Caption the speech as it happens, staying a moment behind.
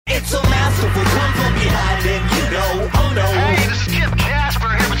then you know, oh no. Hey, this is Kip Casper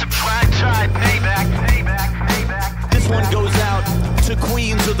here with some prime time payback. This one goes out to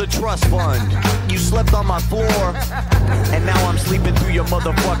queens of the trust fund. You slept on my floor, and now I'm sleeping through your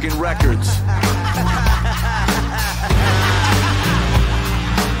motherfucking records.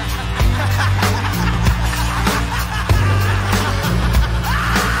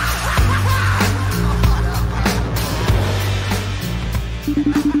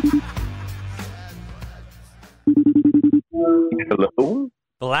 Hello?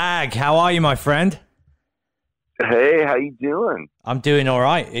 Blag, how are you, my friend? Hey, how you doing? I'm doing all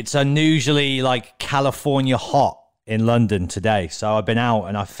right. It's unusually like California hot in London today. So I've been out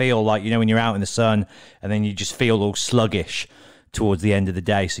and I feel like, you know, when you're out in the sun and then you just feel all sluggish towards the end of the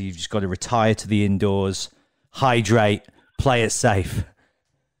day. So you've just got to retire to the indoors, hydrate, play it safe.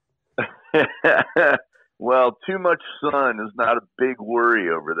 Well, too much sun is not a big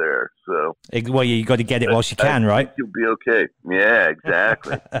worry over there. So, Well, you got to get it whilst you can, right? You'll be okay. Yeah,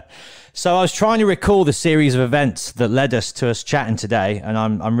 exactly. So I was trying to recall the series of events that led us to us chatting today, and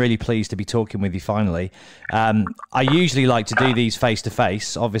I'm really pleased to be talking with you finally. I usually like to do these face to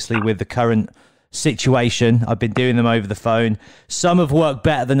face, obviously with the current situation. I've been doing them over the phone. Some have worked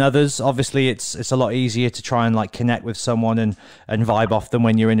better than others. Obviously, it's a lot easier to try and like connect with someone and vibe off them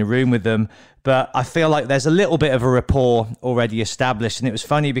when you're in a room with them. But I feel like there's a little bit of a rapport already established. And it was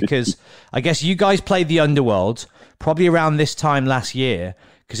funny because I guess you guys played the Underworld probably around this time last year,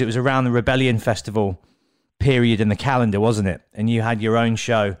 because it was around the Rebellion Festival period in the calendar, wasn't it? And you had your own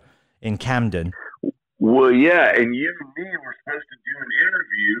show in Camden. Well, yeah, and you and me were supposed to do an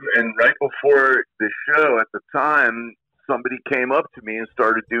interview, and right before the show at the time, somebody came up to me and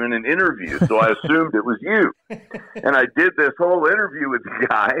started doing an interview, so I assumed it was you. And I did this whole interview with the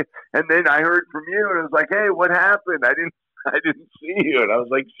guy, and then I heard from you, and I was like, hey, what happened? I didn't see you, and I was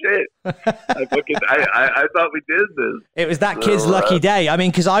like, shit. I thought we did this. It was that kid's lucky day. I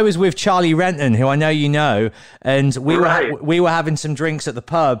mean, because I was with Charlie Renton, who I know you know, and we were having some drinks at the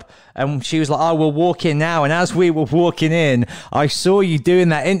pub, and she was like, oh, we'll walk in now. And as we were walking in, I saw you doing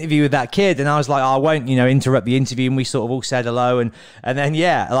that interview with that kid, and I was like, oh, I won't, interrupt the interview, and we sort of all said hello, and then,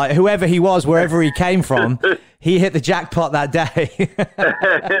 yeah, like whoever he was, wherever he came from, he hit the jackpot that day.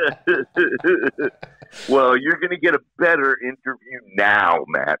 Well, you're going to get a better interview now,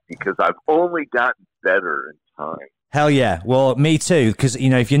 Matt, because I've only gotten better in time. Hell yeah. Well, me too, because,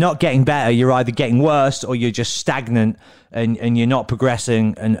 if you're not getting better, you're either getting worse or you're just stagnant and you're not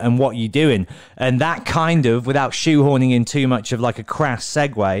progressing and what you're doing. And that kind of, without shoehorning in too much of like a crass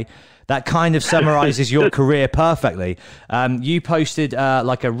segue, that kind of summarizes your career perfectly. You posted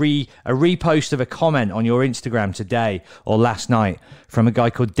like a repost of a comment on your Instagram today or last night from a guy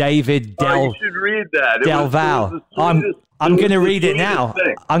called David you should read that. Delval. I'm going to read it now.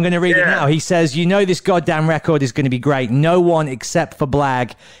 I'm going to read it now. He says, this goddamn record is going to be great. No one except for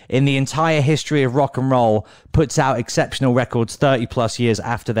Blag in the entire history of rock and roll puts out exceptional records 30 plus years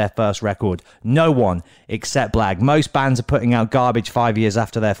after their first record. No one except Blag. Most bands are putting out garbage 5 years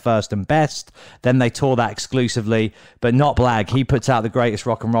after their first and best. Then they tour that exclusively, but not Blag. He puts out the greatest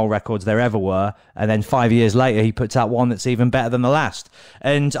rock and roll records there ever were. And then 5 years later, he puts out one that's even better than the last.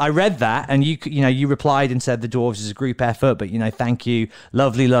 And I read that, and you replied and said the Dwarves is a group effort, but thank you,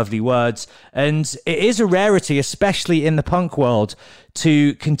 lovely words. And it is a rarity, especially in the punk world,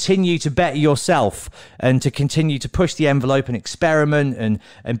 to continue to better yourself and to continue to push the envelope and experiment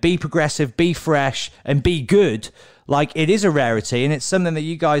and be progressive, be fresh, and be good. Like, it is a rarity, and it's something that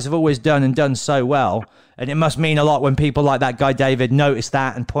you guys have always done and done so well. And it must mean a lot when people like that guy David notice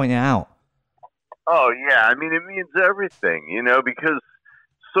that and point it out. Oh yeah, I mean, it means everything, because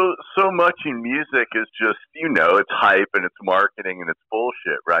so much in music is just, it's hype and it's marketing and it's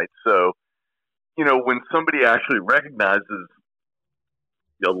bullshit, right? So, when somebody actually recognizes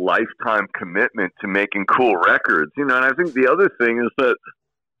a lifetime commitment to making cool records, and I think the other thing is that,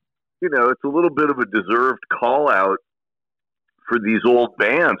 it's a little bit of a deserved call out for these old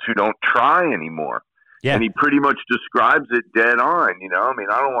bands who don't try anymore. Yeah. And he pretty much describes it dead on, I mean, I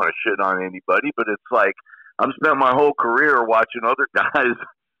don't want to shit on anybody, but it's like, I've spent my whole career watching other guys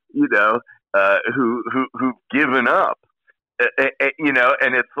who've given up,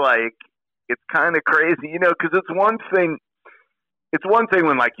 and it's like, it's kind of crazy, because it's one thing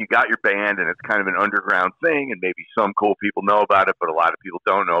when like you got your band and it's kind of an underground thing and maybe some cool people know about it, but a lot of people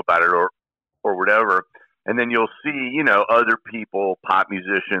don't know about it or whatever. And then you'll see, other people, pop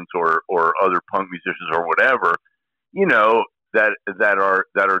musicians or other punk musicians or whatever, that are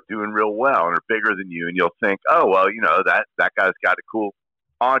doing real well and are bigger than you. And you'll think, oh, well, that guy's got a cool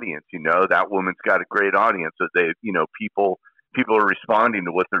audience, that woman's got a great audience. So they, people people are responding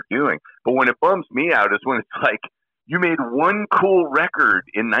to what they're doing. But when it bums me out is when it's like, you made one cool record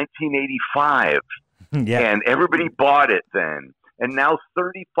in 1985 and everybody bought it then. And now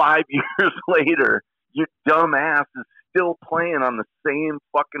 35 years later, your dumb ass is still playing on the same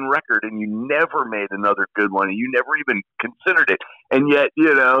fucking record and you never made another good one and you never even considered it. And yet,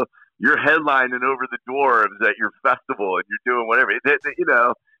 you know, you're headlining over the Dwarves at your festival and you're doing whatever. You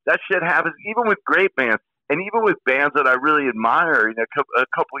know, that shit happens even with great bands and even with bands that I really admire. You know, a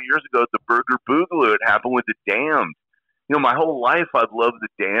couple of years ago at the Burger Boogaloo, it happened with the Damned. You know, my whole life I've loved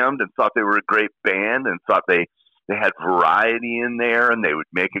the Damned and thought they were a great band and thought they had variety in there and they would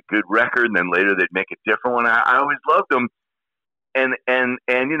make a good record and then later they'd make a different one. I always loved them. And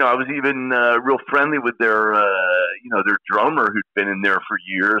you know, I was even real friendly with their, you know, their drummer who'd been in there for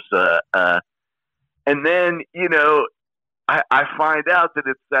years. And then, you know, I find out that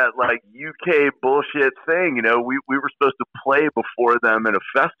it's that like UK bullshit thing. You know, we were supposed to play before them at a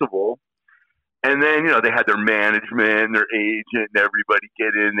festival. And then, you know, they had their management, their agent, and everybody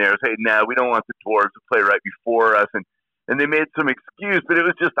get in there and say, no, we don't want the Dwarves to play right before us. And they made some excuse, but it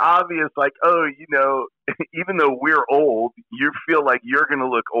was just obvious, like, oh, you know, even though we're old, you feel like you're going to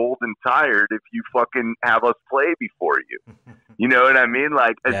look old and tired if you fucking have us play before you. You know what I mean?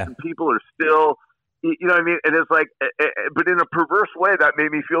 Like, people are still, you know what I mean? And it's like, but in a perverse way, that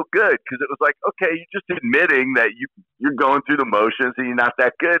made me feel good because it was like, okay, you're just admitting that you're going through the motions and you're not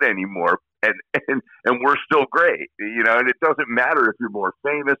that good anymore. And we're still great, you know, and it doesn't matter if you're more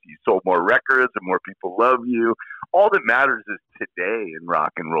famous, you sold more records and more people love you. All that matters is today in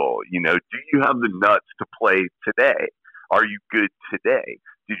rock and roll. You know, do you have the nuts to play today? Are you good today?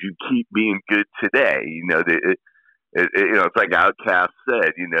 Did you keep being good today? You know, you know, it's like Outkast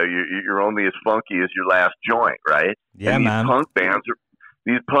said, you know, you're only as funky as your last joint, right? Yeah, and man.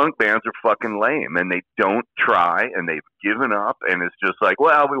 These punk bands are fucking lame and they don't try and they've given up and it's just like,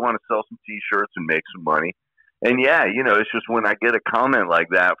 well, we want to sell some t-shirts and make some money. And yeah, you know, it's just when I get a comment like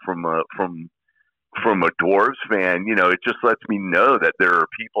that from a Dwarves fan, you know, it just lets me know that there are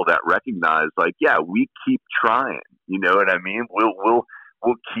people that recognize like, yeah, we keep trying, you know what I mean? We'll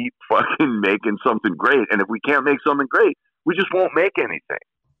keep fucking making something great. And if we can't make something great, we just won't make anything.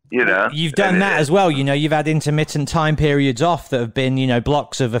 You know, you've done that as well. You know, you've had intermittent time periods off that have been, you know,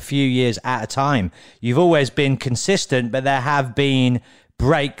 blocks of a few years at a time. You've always been consistent, but there have been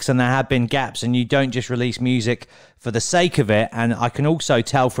breaks and there have been gaps, and you don't just release music for the sake of it. And I can also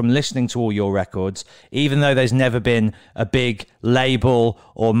tell from listening to all your records, even though there's never been a big label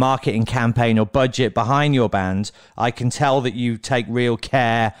or marketing campaign or budget behind your band, I can tell that you take real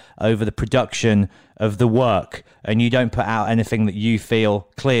care over the production of the work, and you don't put out anything that you feel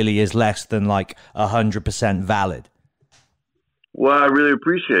clearly is less than like 100% valid. Well, I really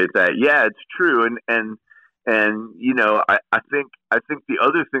appreciate that. Yeah, it's true. And you know, I think the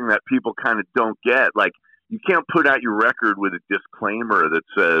other thing that people kind of don't get, like, you can't put out your record with a disclaimer that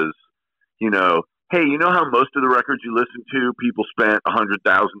says, you know, hey, you know how most of the records you listen to, people spent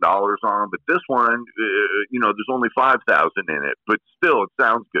 $100,000 on, but this one, you know, there's only 5,000 in it, but still it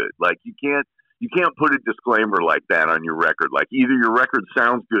sounds good. Like, you can't put a disclaimer like that on your record. Like, either your record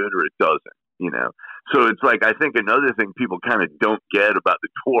sounds good or it doesn't, you know? So it's like, I think another thing people kind of don't get about the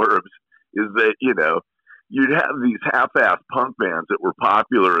Dwarves is that, you know, you'd have these half-ass punk bands that were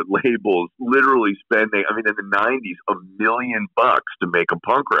popular at labels literally spending, I mean, in the 90s, $1 million to make a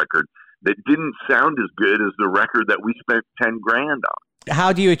punk record that didn't sound as good as the record that we spent 10 grand on.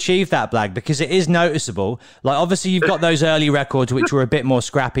 How do you achieve that, Blag? Because it is noticeable. Like, obviously, you've got those early records which were a bit more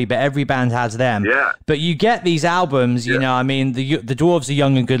scrappy, but every band has them. Yeah. But you get these albums, you know, I mean, the Dwarves Are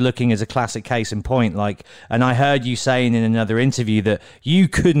Young and Good Looking is a classic case in point. Like, and I heard you saying in another interview that you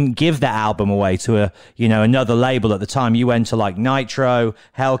couldn't give that album away to another label at the time. You went to like Nitro,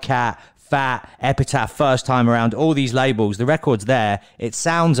 Hellcat, Fat, Epitaph, First Time Around, all these labels. The record's there. It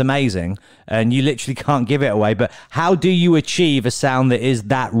sounds amazing, and you literally can't give it away. But how do you achieve a sound that is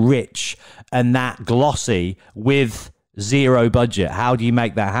that rich and that glossy with zero budget? How do you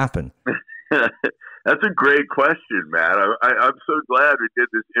make that happen? That's a great question, Matt. I'm so glad we did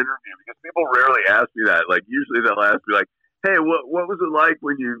this interview because people rarely ask me that. Like, usually they'll ask me, like, hey, what was it like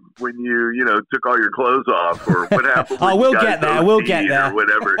when you took all your clothes off, or what happened? Oh, we'll get there. We'll get there. Or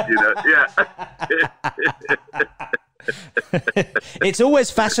whatever, Yeah. It's always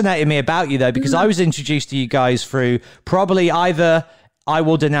fascinated me about you, though, because I was introduced to you guys through probably either I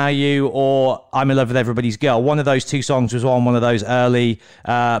Will Deny You or I'm in Love with Everybody's Girl. One of those two songs was on one of those early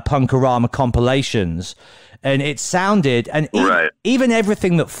Punk-O-Rama compilations. And it sounded, and even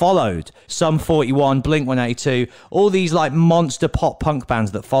everything that followed, Sum 41, Blink 182, all these like monster pop punk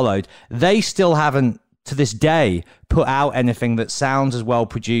bands that followed, they still haven't to this day put out anything that sounds as well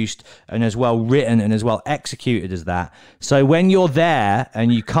produced and as well written and as well executed as that. So when you're there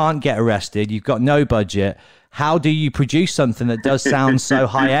and you can't get arrested, you've got no budget, how do you produce something that does sound so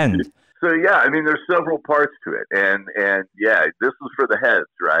high end? So yeah, I mean, there's several parts to it, and yeah, this is for the heads,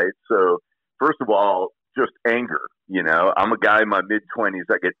 right? So first of all, just anger. You know, I'm a guy in my mid-20s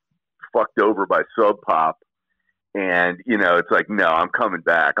that get fucked over by Sub Pop, and you know, it's like, no, I'm coming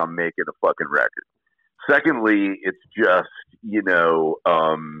back. I'm making a fucking record. Secondly, it's just, you know,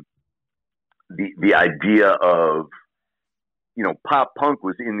 the idea of, you know, pop punk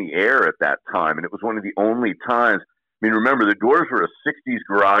was in the air at that time, and it was one of the only times. I mean, remember, the Dwarves were a 60s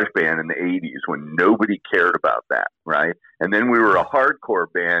garage band in the 80s when nobody cared about that, right? And then we were a hardcore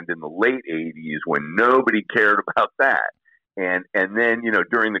band in the late 80s when nobody cared about that. And then, you know,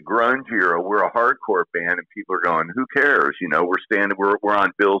 during the grunge era, we're a hardcore band and people are going, who cares? You know, we're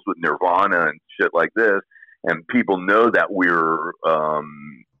on bills with Nirvana and shit like this. And people know that we're,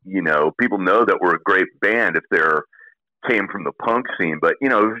 you know, people know that we're a great band if they're came from the punk scene. But, you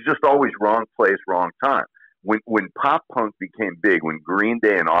know, it was just always wrong place, wrong time. When pop punk became big, when Green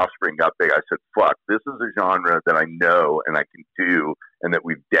Day and Offspring got big, I said, fuck, this is a genre that I know and I can do and that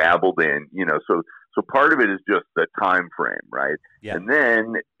we've dabbled in, you know, so part of it is just the time frame, right? Yeah. And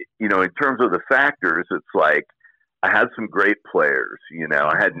then, you know, in terms of the factors, it's like I had some great players, you know,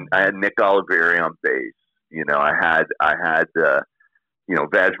 I had Nick Oliveri on bass, you know, I had you know,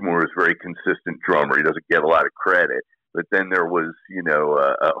 Vajmore is a very consistent drummer. He doesn't get a lot of credit. But then there was, you know,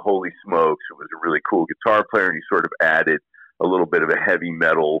 Holy Smokes, who was a really cool guitar player, and he sort of added a little bit of a heavy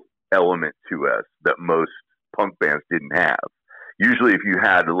metal element to us that most punk bands didn't have. Usually if you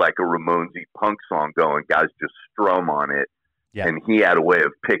had like a Ramonesy punk song going, guys just strum on it. Yeah. And he had a way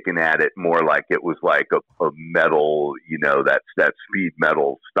of picking at it more like it was like a metal, you know, that speed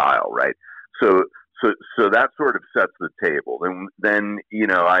metal style, right? So that sort of sets the table. And then, you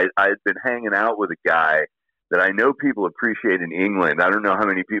know, I had been hanging out with a guy that I know people appreciate in England. I don't know how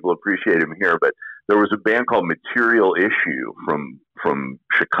many people appreciate him here, but there was a band called Material Issue from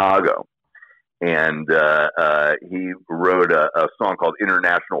Chicago. And he wrote a song called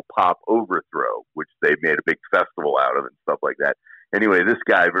International Pop Overthrow, which they made a big festival out of and stuff like that. Anyway, this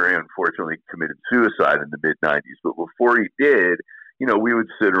guy very unfortunately committed suicide in the mid-90s. But before he did, you know, we would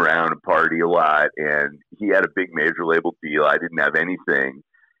sit around and party a lot. And he had a big major label deal. I didn't have anything.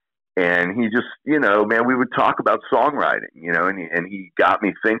 And he just, you know, man, we would talk about songwriting, you know, and he got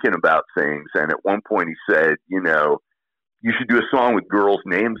me thinking about things. And at one point he said, you know, you should do a song with girls'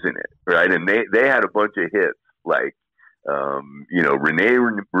 names in it, right? And they had a bunch of hits like, you know, Renee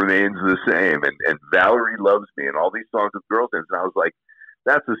Remains the Same and Valerie Loves Me and all these songs with girls' names. And I was like,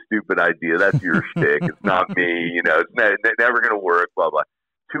 that's a stupid idea. That's your shtick. It's not me. You know, it's never going to work, blah, blah.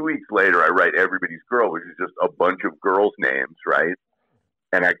 2 weeks later, I write Everybody's Girl, which is just a bunch of girls' names, right?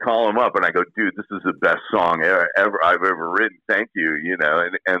 And I call him up and I go, dude, this is the best song I've ever written. Thank you. You know,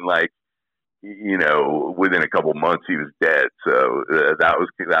 and like, you know, within a couple months he was dead. So that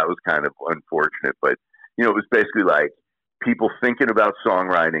was kind of unfortunate, but you know, it was basically like people thinking about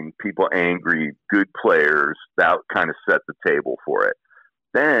songwriting, people angry, good players, that kind of set the table for it.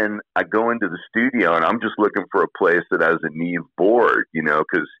 Then I go into the studio and I'm just looking for a place that has a Neve board, you know,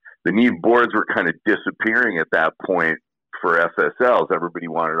 because the Neve boards were kind of disappearing at that point for FSLs. Everybody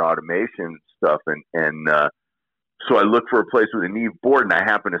wanted automation stuff. And so I looked for a place with a Neve board and I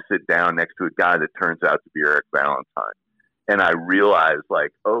happened to sit down next to a guy that turns out to be Eric Valentine. And I realized like,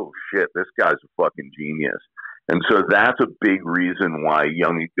 oh shit, this guy's a fucking genius. And so that's a big reason why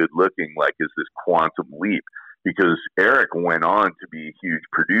Young and Good Looking like is this quantum leap, because Eric went on to be a huge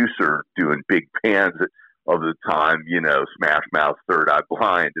producer doing big bands of the time, you know, Smash Mouth, Third Eye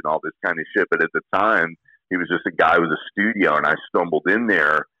Blind and all this kind of shit. But at the time, he was just a guy with a studio, and I stumbled in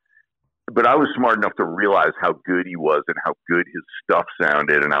there. But I was smart enough to realize how good he was and how good his stuff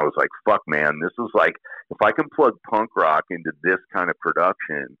sounded. And I was like, fuck, man, this is like, if I can plug punk rock into this kind of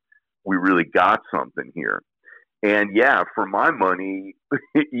production, we really got something here. And yeah, for my money,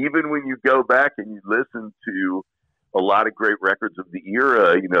 even when you go back and you listen to a lot of great records of the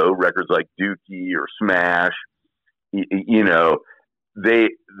era, you know, records like Dookie or Smash, you know, they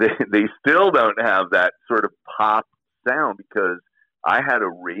still don't have that sort of pop sound, because I had a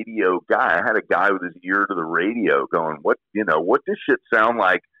radio guy. I had a guy with his ear to the radio going, what does shit sound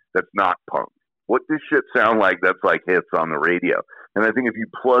like that's not punk? What does shit sound like that's like hits on the radio? And I think if you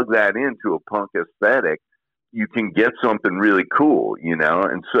plug that into a punk aesthetic, you can get something really cool, you know?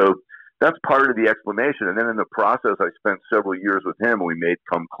 And so that's part of the explanation. And then in the process, I spent several years with him and we made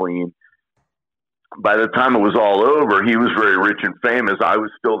Come Clean. By the time it was all over, he was very rich and famous. I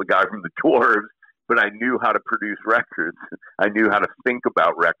was still the guy from the Dwarves, but I knew how to produce records. I knew how to think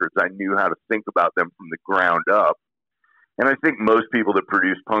about records. I knew how to think about them from the ground up. And I think most people that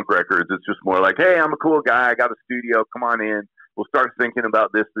produce punk records, it's just more like, hey, I'm a cool guy. I got a studio. Come on in. We'll start thinking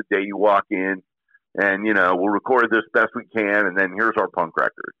about this the day you walk in. And, you know, we'll record this best we can. And then here's our punk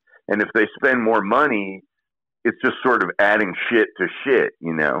record. And if they spend more money, it's just sort of adding shit to shit,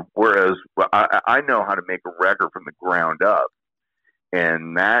 you know. Whereas I know how to make a record from the ground up.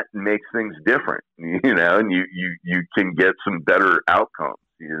 And that makes things different, you know, and you can get some better outcomes,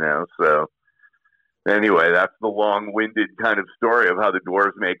 you know. So anyway, that's the long-winded kind of story of how the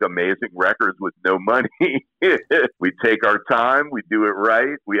Dwarves make amazing records with no money. We take our time, we do it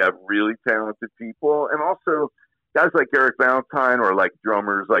right, we have really talented people, and also guys like Eric Valentine or like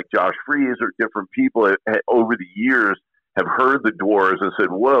drummers like Josh Freese or different people over the years have heard the Dwarves and said,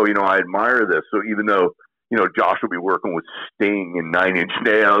 whoa, you know, I admire this. So even though, you know, Josh will be working with Sting and Nine Inch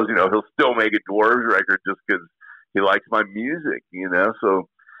Nails, you know, he'll still make a Dwarves record just because he likes my music, you know. So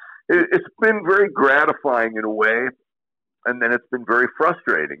it's been very gratifying in a way, and then it's been very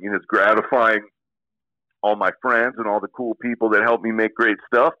frustrating. You know, it's gratifying all my friends and all the cool people that help me make great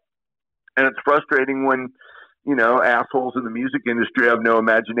stuff, and it's frustrating when, you know, assholes in the music industry have no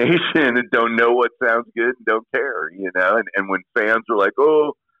imagination and don't know what sounds good and don't care, you know, and when fans are like,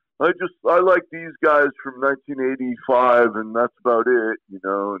 oh, I like these guys from 1985 and that's about it, you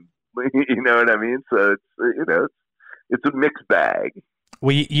know, and you know what I mean? So it's, you know, it's a mixed bag.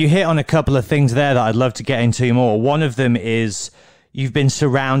 Well, you hit on a couple of things there that I'd love to get into more. One of them is you've been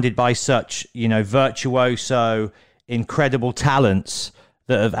surrounded by such, you know, virtuoso, incredible talents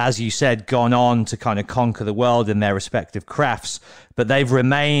that have, as you said, gone on to kind of conquer the world in their respective crafts, but they've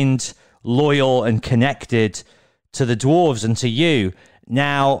remained loyal and connected to the Dwarves and to you.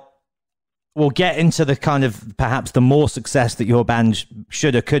 Now, we'll get into the kind of perhaps the more success that your band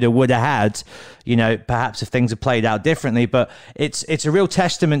shoulda, coulda, woulda had, you know, perhaps if things had played out differently. But it's a real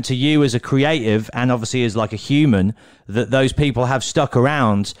testament to you as a creative and obviously as like a human that those people have stuck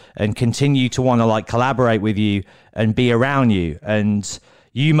around and continue to want to like collaborate with you and be around you. And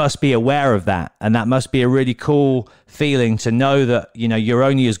you must be aware of that. And that must be a really cool feeling to know that, you know, you're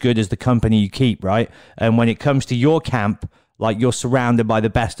only as good as the company you keep, right? And when it comes to your camp, like you're surrounded by the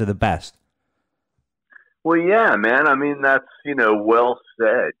best of the best. Well, yeah, man. I mean, that's, you know, well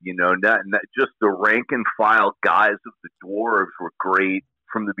said. You know, not just the rank and file guys of the Dwarves were great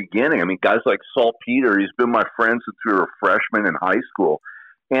from the beginning. I mean, guys like Saltpeter, he's been my friend since we were freshmen in high school.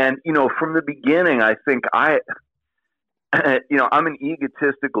 And, you know, from the beginning, I think you know, I'm an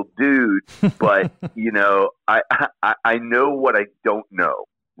egotistical dude, but, you know, I know what I don't know,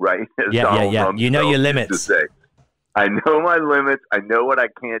 right? Yeah. You know your limits. I know my limits. I know what I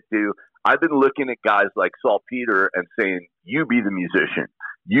can't do. I've been looking at guys like Saltpeter and saying, you be the musician.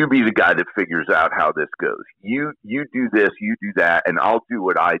 You be the guy that figures out how this goes. You do this, you do that, and I'll do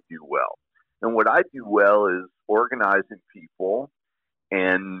what I do well. And what I do well is organizing people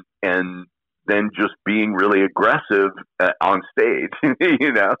and then just being really aggressive on stage,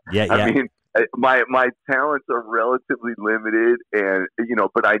 you know? Yeah. I mean, my talents are relatively limited and, you know,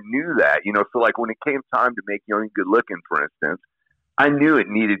 but I knew that, you know, so like when it came time to make Young and Good Looking, for instance, I knew it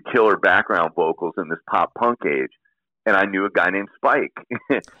needed killer background vocals in this pop punk age. And I knew a guy named Spike.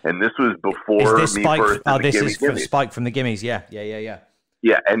 And this was before me Spike? first. Oh, this is from Spike from the Gimmies. Yeah.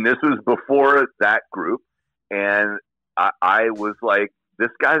 Yeah. And this was before that group. And I was like, this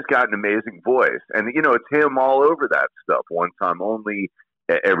guy's got an amazing voice. And, you know, it's him all over that stuff. One Time Only,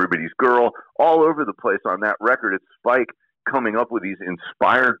 Everybody's Girl, all over the place on that record. It's Spike coming up with these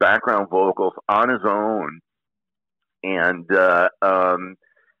inspired background vocals on his own. And,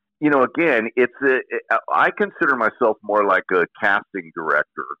 you know, again, I consider myself more like a casting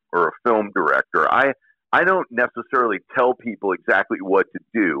director or a film director. I don't necessarily tell people exactly what to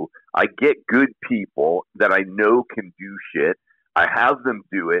do. I get good people that I know can do shit. I have them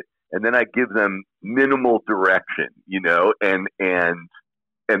do it, and then I give them minimal direction, you know, and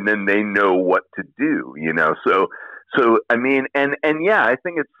then they know what to do, you know. So I mean, and yeah, I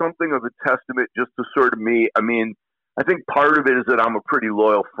think it's something of a testament just to sort of me. I mean, I think part of it is that I'm a pretty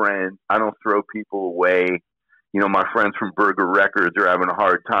loyal friend. I don't throw people away. You know, my friends from Burger Records are having a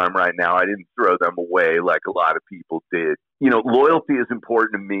hard time right now. I didn't throw them away like a lot of people did. You know, loyalty is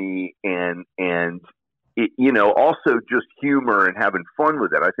important to me, and it, you know, also just humor and having fun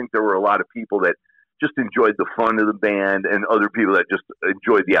with it. I think there were a lot of people that just enjoyed the fun of the band, and other people that just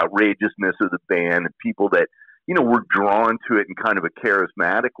enjoyed the outrageousness of the band, and people that, you know, were drawn to it in kind of a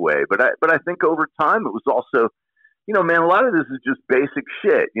charismatic way. But I think over time it was also, you know, man, a lot of this is just basic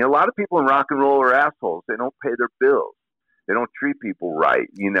shit. You know, a lot of people in rock and roll are assholes. They don't pay their bills. They don't treat people right.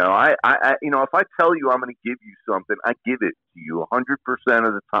 You know, I if I tell you I'm going to give you something, I give it to you 100%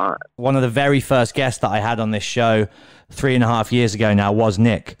 of the time. One of the very first guests that I had on this show 3.5 years ago now was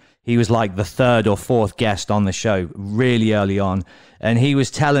Nick. He was like the third or fourth guest on the show really early on. And he was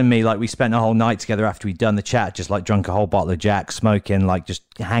telling me, like, we spent a whole night together after we'd done the chat, just like drunk a whole bottle of Jack, smoking, like just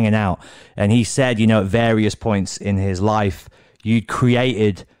hanging out. And he said, you know, at various points in his life, you'd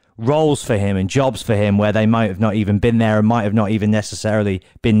created roles for him and jobs for him where they might have not even been there and might have not even necessarily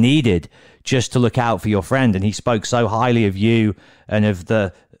been needed, just to look out for your friend. And he spoke so highly of you and of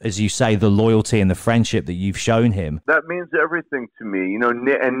the, as you say, the loyalty and the friendship that you've shown him. That means everything to me, you know,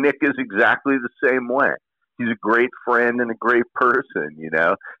 and Nick is exactly the same way. He's a great friend and a great person, you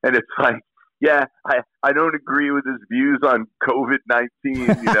know, and it's like, yeah, I don't agree with his views on COVID-19, you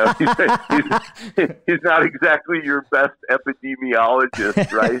know, he's not exactly your best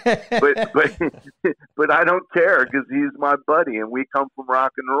epidemiologist, right? But I don't care because he's my buddy and we come from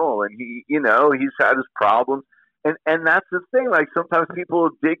rock and roll, and he, you know, he's had his problems. And that's the thing. Like, sometimes people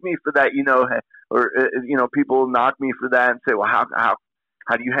dig me for that, you know, or you know, people knock me for that and say, well, how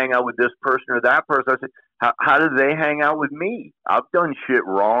do you hang out with this person or that person? I said, how do they hang out with me? I've done shit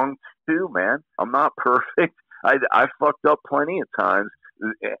wrong too, man. I'm not perfect. I fucked up plenty of times,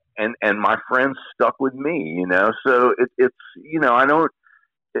 and my friends stuck with me, you know. So it's you know, I don't.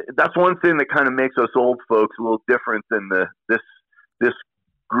 That's one thing that kind of makes us old folks a little different than this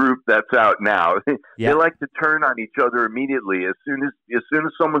group that's out now. Yeah. They like to turn on each other immediately. As soon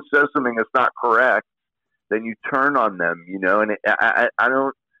as someone says something that's not correct, then you turn on them, you know. And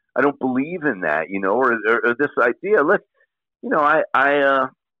I don't believe in that, you know, or this idea. Look, you know, I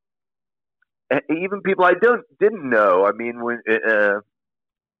even people I didn't know. I mean, when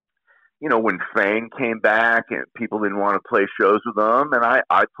you know, when Fang came back and people didn't want to play shows with them, and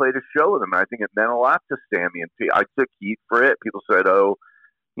I played a show with them. And I think it meant a lot to Sammy, and I took heat for it. People said, "Oh,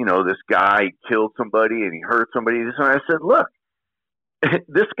 you know, this guy killed somebody and he hurt somebody." And I said, "Look,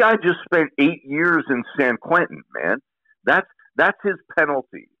 this guy just spent 8 years in San Quentin, man. That's his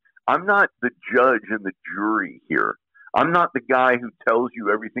penalty. I'm not the judge and the jury here. I'm not the guy who tells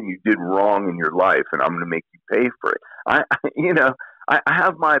you everything you did wrong in your life and I'm going to make you pay for it. I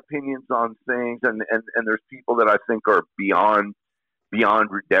have my opinions on things, and there's people that I think are beyond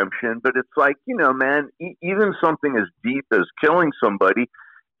redemption. But it's like, you know, man, even something as deep as killing somebody,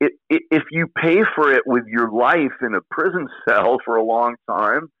 if you pay for it with your life in a prison cell for a long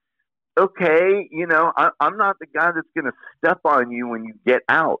time, okay, you know, I'm not the guy that's going to step on you when you get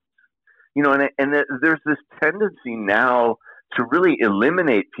out. You know, and there's this tendency now to really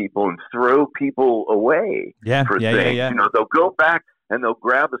eliminate people and throw people away for things. Yeah. You know, they'll go back and they'll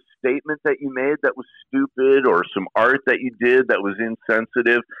grab a statement that you made that was stupid, or some art that you did that was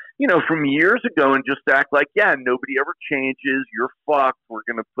insensitive, you know, from years ago, and just act like, yeah, nobody ever changes. You're fucked. We're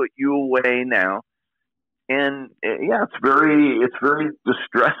going to put you away now. And yeah, it's very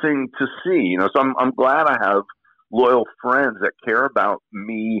distressing to see, you know. So I'm glad I have loyal friends that care about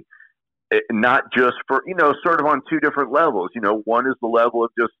me, not just for, you know, sort of on two different levels. You know, one is the level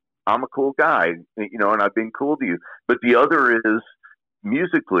of just, I'm a cool guy, you know, and I've been cool to you. But the other is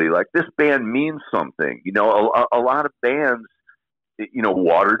musically, like, this band means something. You know, a lot of bands, you know,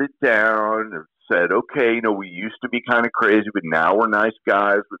 watered it down and said, okay, you know, we used to be kind of crazy, but now we're nice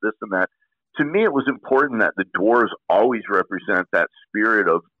guys with this and that. To me, it was important that the Dwarves always represent that spirit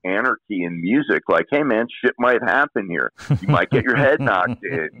of anarchy in music. Like, hey, man, shit might happen here. You might get your head knocked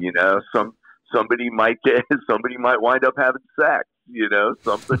in. You know, somebody might wind up having sex. You know,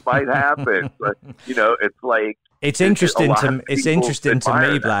 something might happen. But, you know, it's like, it's interesting to me,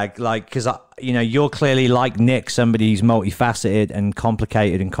 Blag, like, because you know, you're clearly, like Nick, somebody who's multifaceted and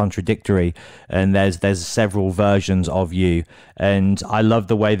complicated and contradictory, and there's several versions of you, and I love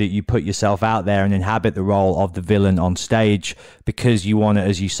the way that you put yourself out there and inhabit the role of the villain on stage, because you want to,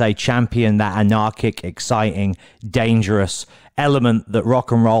 as you say, champion that anarchic, exciting, dangerous element that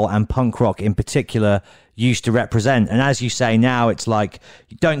rock and roll and punk rock in particular used to represent. And as you say now, it's like,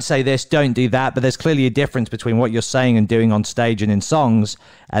 don't say this, don't do that, but there's clearly a difference between what you're saying and doing on stage and in songs,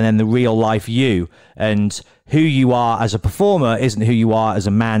 and then the real life you. And who you are as a performer isn't who you are as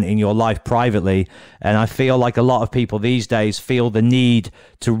a man in your life privately. And I feel like a lot of people these days feel the need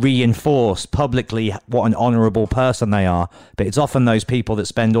to reinforce publicly what an honorable person they are, but it's often those people that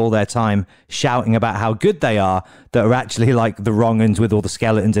spend all their time shouting about how good they are that are actually like the wrong uns with all the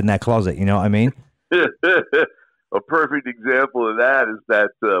skeletons in their closet. You know what I mean? A perfect example of that is that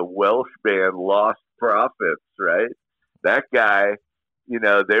Welsh band Lost Prophets, right? That guy, you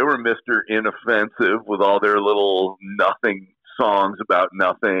know, they were Mr. Inoffensive with all their little nothing songs about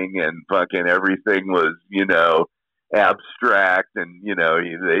nothing, and fucking everything was, you know, abstract, and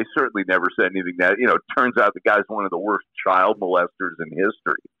they certainly never said anything that it turns out the guy's one of the worst child molesters in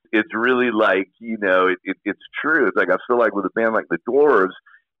history. It's really like it's true. It's like I feel like with a band like the Dwarves,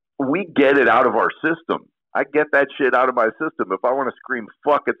 we get it out of our system. I get that shit out of my system. If I want to scream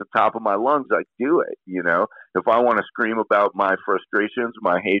fuck at the top of my lungs, I do it. If I want to scream about my frustrations,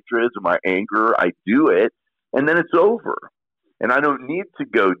 my hatreds, my anger, I do it, and then it's over. And I don't need to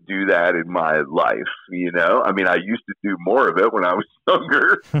go do that in my life, I mean, I used to do more of it when I was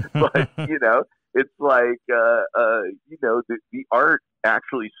younger, but, it's like, the art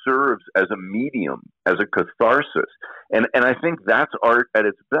actually serves as a medium, as a catharsis. And I think that's art at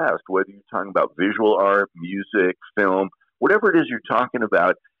its best, whether you're talking about visual art, music, film, whatever it is you're talking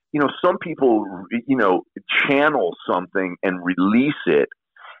about. Some people, channel something and release it.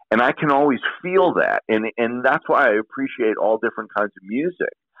 And I can always feel that. And that's why I appreciate all different kinds of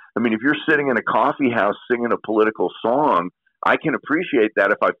music. I mean, if you're sitting in a coffee house singing a political song, I can appreciate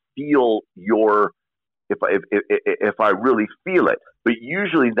that if I feel if I really feel it. But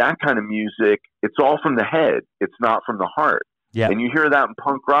usually that kind of music, it's all from the head. It's not from the heart. Yeah. And you hear that in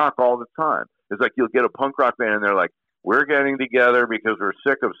punk rock all the time. It's like you'll get a punk rock band and they're like, we're getting together because we're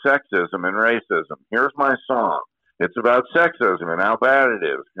sick of sexism and racism. Here's my song. It's about sexism and how bad it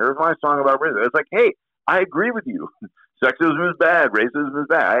is. Here's my song about racism. It's like, hey, I agree with you. Sexism is bad. Racism is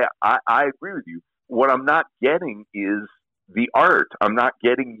bad. I agree with you. What I'm not getting is the art. I'm not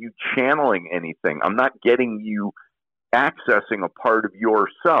getting you channeling anything. I'm not getting you accessing a part of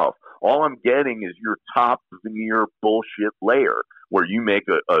yourself. All I'm getting is your top veneer bullshit layer where you make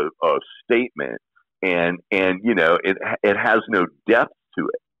a statement and it has no depth to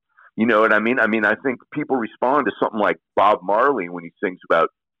it. You know what I mean? I mean, I think people respond to something like Bob Marley when he sings about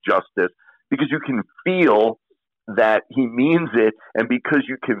justice because you can feel that he means it, and because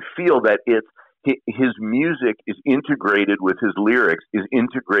you can feel that his music is integrated with his lyrics, is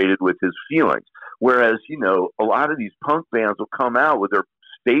integrated with his feelings. Whereas, a lot of these punk bands will come out with their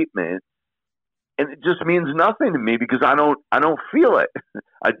statement and it just means nothing to me because I don't feel it.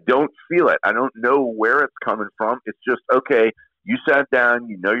 I don't feel it. I don't know where it's coming from. It's just, okay, you sat down,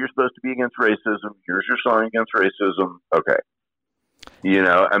 you're supposed to be against racism. Here's your song against racism. Okay.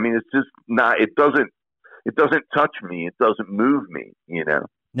 I mean, it's just not, it doesn't touch me. It doesn't move me,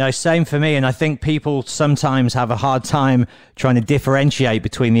 No, same for me. And I think people sometimes have a hard time trying to differentiate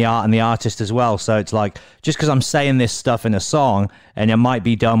between the art and the artist as well. So it's like, just because I'm saying this stuff in a song and it might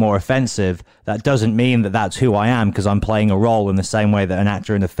be dumb or offensive, that doesn't mean that that's who I am because I'm playing a role in the same way that an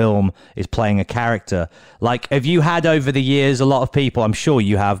actor in a film is playing a character. Like, have you had over the years, a lot of people, I'm sure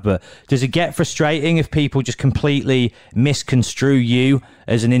you have, but does it get frustrating if people just completely misconstrue you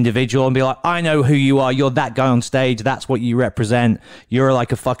as an individual and be like, I know who you are, you're that guy on stage, that's what you represent, you're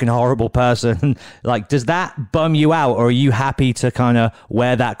like a fucking horrible person? Like, does that bum you out, or are you happy to kind of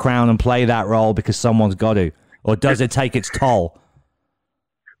wear that crown and play that role because someone's got to? Or does it take its toll?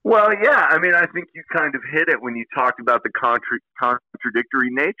 Well, yeah. I mean, I think you kind of hit it when you talked about the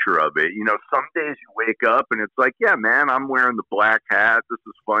contradictory nature of it. Some days you wake up and it's like, yeah, man, I'm wearing the black hat. This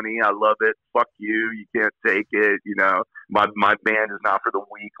is funny. I love it. Fuck you. You can't take it. My band is not for the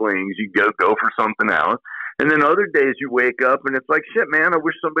weaklings. You go for something else. And then other days you wake up and it's like, shit, man, I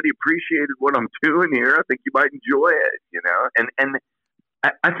wish somebody appreciated what I'm doing here. I think you might enjoy it, And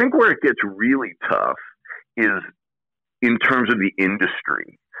I think where it gets really tough is in terms of the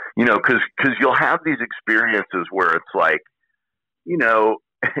industry, because you'll have these experiences where it's like, you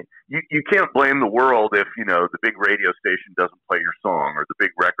can't blame the world if, the big radio station doesn't play your song or the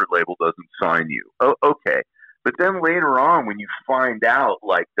big record label doesn't sign you. Oh, okay. But then later on, when you find out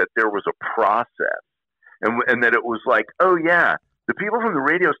like that there was a process and that it was like, oh yeah, the people from the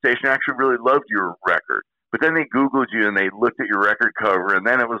radio station actually really loved your record, but then they Googled you and they looked at your record cover and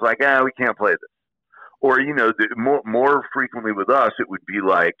then it was like, we can't play this. Or, more frequently with us, it would be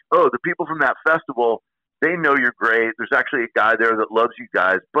like, oh, the people from that festival, they know you're great. There's actually a guy there that loves you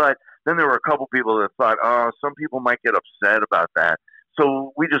guys. But then there were a couple people that thought, oh, some people might get upset about that,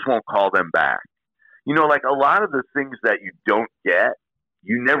 so we just won't call them back. Like a lot of the things that you don't get,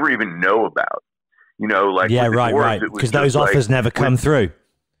 you never even know about. Like yeah, right, because those offers never come through.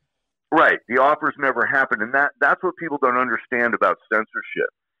 Right, the offers never happen, and that's what people don't understand about censorship.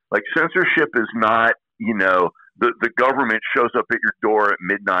 Like censorship is not, the government shows up at your door at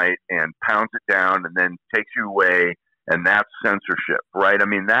midnight and pounds it down and then takes you away, and that's censorship, right? I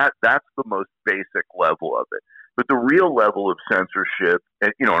mean, that's the most basic level of it. But the real level of censorship,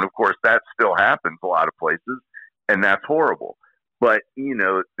 and of course that still happens a lot of places, and that's horrible. But,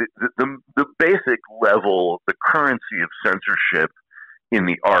 the basic level, the currency of censorship in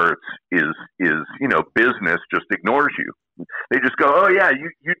the arts is business just ignores you. They just go, oh yeah,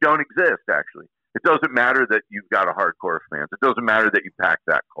 you don't exist. Actually, it doesn't matter that you've got a hardcore fans. It doesn't matter that you pack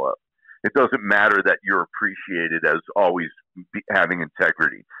that club. It doesn't matter that you're appreciated as always having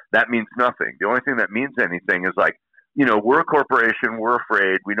integrity. That means nothing. The only thing that means anything is like, we're a corporation. We're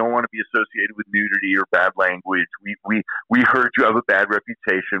afraid. We don't want to be associated with nudity or bad language. We heard you have a bad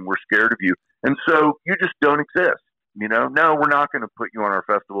reputation. We're scared of you. And so you just don't exist. No, we're not going to put you on our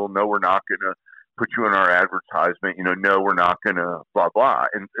festival. No, we're not going to put you in our advertisement. No, we're not going to blah, blah.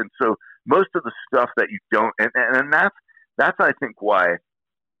 And so most of the stuff that you don't, and that's I think why,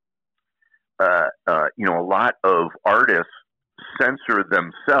 a lot of artists censor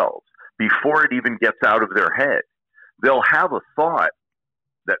themselves before it even gets out of their head. They'll have a thought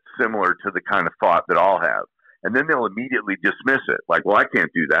that's similar to the kind of thought that I'll have, and then they'll immediately dismiss it. Like, well, I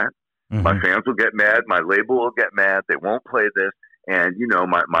can't do that. Mm-hmm. My fans will get mad. My label will get mad. They won't play this. And,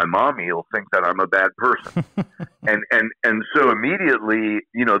 my mommy will think that I'm a bad person. and so immediately,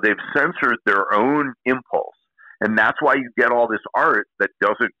 they've censored their own impulse. And that's why you get all this art that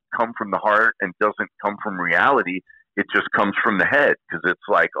doesn't come from the heart and doesn't come from reality. It just comes from the head, because it's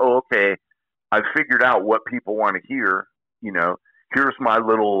like, oh, okay, I've figured out what people want to hear. Here's my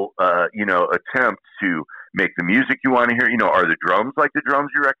little, attempt to make the music you want to hear. Are the drums like the drums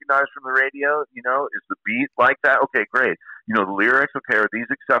you recognize from the radio? Is the beat like that? Okay, great. The lyrics, okay, are these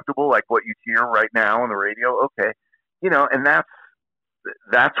acceptable? Like what you hear right now on the radio? Okay. And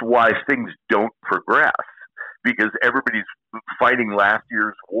that's why things don't progress, because everybody's fighting last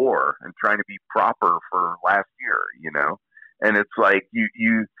year's war and trying to be proper for last year, and it's like,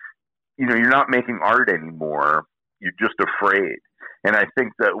 you're not making art anymore. You're just afraid. And I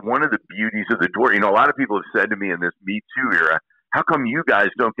think that one of the beauties of the Dwarves, a lot of people have said to me in this Me Too era, how come you guys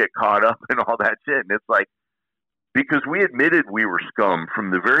don't get caught up in all that shit? And it's like, because we admitted we were scum from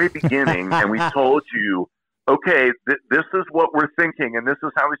the very beginning, and we told you, okay, this is what we're thinking, and this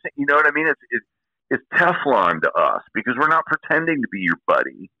is how we think. You know what I mean? It's Teflon to us, because we're not pretending to be your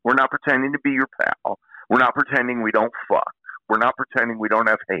buddy. We're not pretending to be your pal. We're not pretending we don't fuck. We're not pretending we don't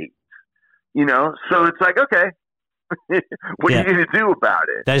have hate. So it's like, okay, what are you going to do about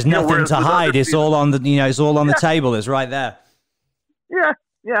it? There's nothing to hide. It's all on the, it's all on the table. It's right there.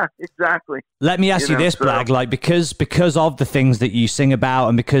 Yeah, exactly. Let me ask you this, Blag, like, because of the things that you sing about,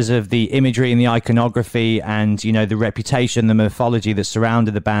 and because of the imagery and the iconography and, the reputation, the mythology that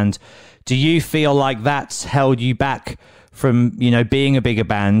surrounded the band, do you feel like that's held you back from, being a bigger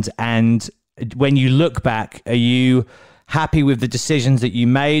band? And when you look back, are you happy with the decisions that you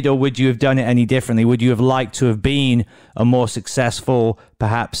made, or would you have done it any differently? Would you have liked to have been a more successful,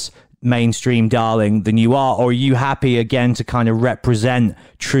 perhaps mainstream darling than you are? Or are you happy again to kind of represent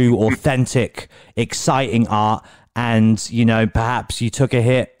true, authentic, exciting art? And, perhaps you took a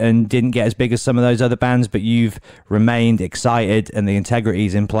hit and didn't get as big as some of those other bands, but you've remained excited and the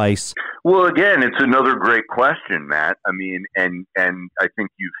integrity's in place. Well, again, it's another great question, Matt. I mean, and I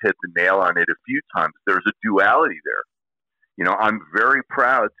think you've hit the nail on it a few times. There's a duality there. I'm very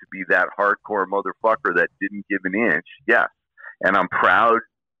proud to be that hardcore motherfucker that didn't give an inch. Yes. And I'm proud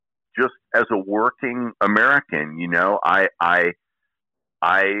just as a working American,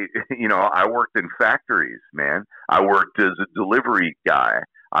 I worked in factories, man. I worked as a delivery guy.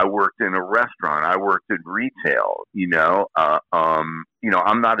 I worked in a restaurant. I worked in retail, I'm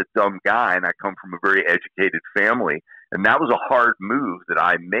not a dumb guy, and I come from a very educated family. And that was a hard move that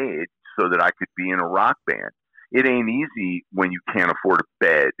I made so that I could be in a rock band. It ain't easy when you can't afford a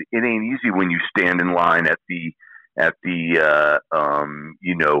bed. It ain't easy when you stand in line at the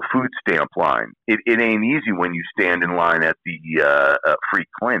food stamp line. It ain't easy when you stand in line at the free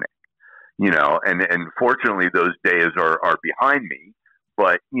clinic, and fortunately those days are behind me.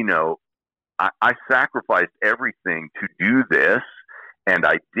 But, I sacrificed everything to do this, and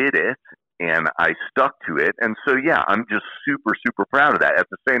I did it, and I stuck to it. And so, yeah, I'm just super, super proud of that. At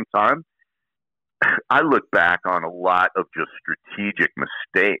the same time, I look back on a lot of just strategic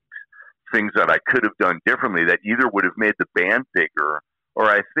mistakes, things that I could have done differently that either would have made the band bigger, or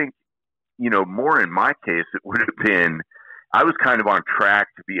I think, more in my case, it would have been, I was kind of on track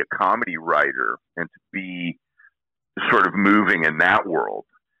to be a comedy writer and to be sort of moving in that world.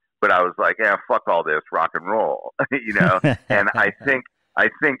 But I was like, yeah, fuck all this, rock and roll, and I think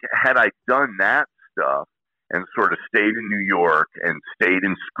had I done that stuff and sort of stayed in New York and stayed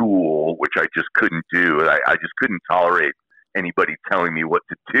in school, which I just couldn't do. I just couldn't tolerate anybody telling me what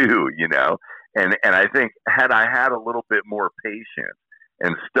to do, And I think had I had a little bit more patience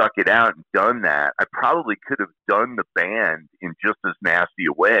and stuck it out and done that, I probably could have done the band in just as nasty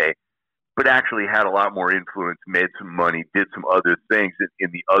a way, but actually had a lot more influence, made some money, did some other things in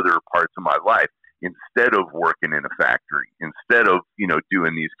the other parts of my life instead of working in a factory, instead of, you know,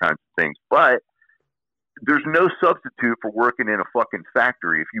 doing these kinds of things. But there's no substitute for working in a fucking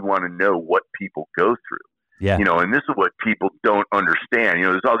factory if you want to know what people go through. Yeah. You know, and this is what people don't understand. You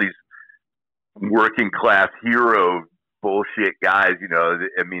know, there's all these working class hero bullshit guys, you know.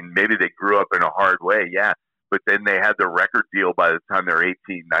 I mean, maybe they grew up in a hard way, yeah, but then they had their record deal by the time they're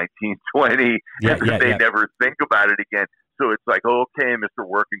 18, 19, 20, and they never think about it again. So it's like, okay, Mr.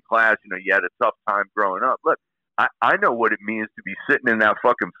 Working Class, you know, you had a tough time growing up. Look, I know what it means to be sitting in that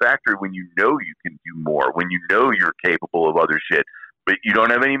fucking factory when you know you can do more, when you know you're capable of other shit, but you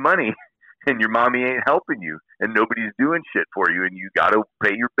don't have any money and your mommy ain't helping you and nobody's doing shit for you and you got to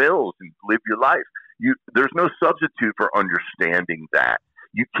pay your bills and live your life. There's no substitute for understanding that.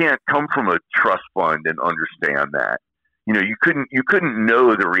 You can't come from a trust fund and understand that. You know, you couldn't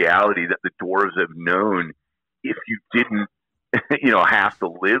know the reality that the Dwarves have known if you didn't, you know, have to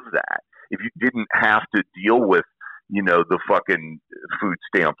live that. If you didn't have to deal with, you know, the fucking food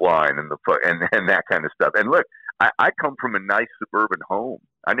stamp line and and that kind of stuff. And look, I come from a nice suburban home.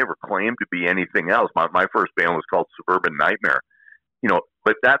 I never claimed to be anything else. My first band was called Suburban Nightmare. You know,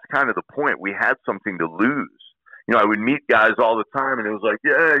 but that's kind of the point. We had something to lose. You know, I would meet guys all the time, and it was like,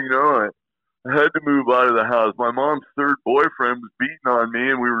 yeah, you know, I had to move out of the house. My mom's third boyfriend was beating on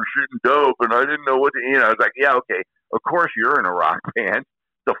me, and we were shooting dope, and I didn't know what to, you know, I was like, yeah, okay, of course you're in a rock band.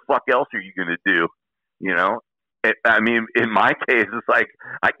 The fuck else are you going to do? You know? I mean, in my case, it's like,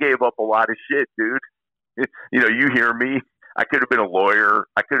 I gave up a lot of shit, dude. You know, you hear me. I could have been a lawyer.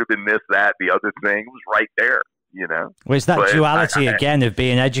 I could have been this, that, the other thing. It was right there, you know? Well, it's that duality again of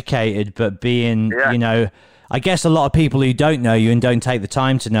being educated, but being, you know, I guess a lot of people who don't know you and don't take the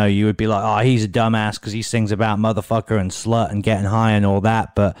time to know you would be like, oh, he's a dumbass because he sings about motherfucker and slut and getting high and all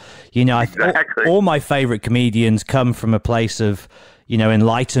that. But, you know, all my favorite comedians come from a place of, you know,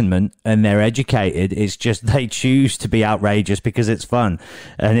 enlightenment, and they're educated. It's just they choose to be outrageous because it's fun.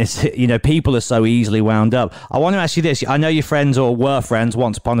 And it's, you know, people are so easily wound up. I want to ask you this. I know you're friends or were friends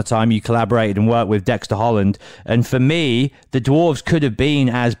once upon a time. You collaborated and worked with Dexter Holland. And for me, the Dwarves could have been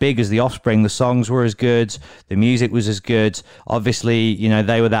as big as the Offspring. The songs were as good. The music was as good. Obviously, you know,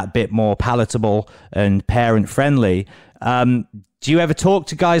 they were that bit more palatable and parent friendly. Do you ever talk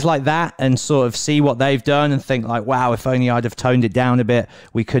to guys like that and sort of see what they've done and think like, wow, if only I'd have toned it down a bit,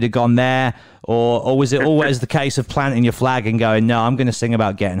 we could have gone there? Or was it always the case of planting your flag and going, no, I'm going to sing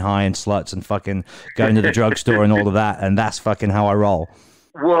about getting high and sluts and fucking going to the drugstore and all of that, and that's fucking how I roll?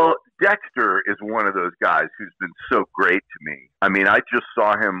 Well, Dexter is one of those guys who's been so great to me. I mean, I just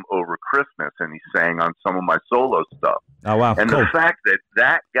saw him over Christmas and he sang on some of my solo stuff. Oh, wow. And cool. The fact that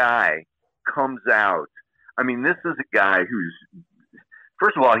that guy comes out, I mean, this is a guy who's,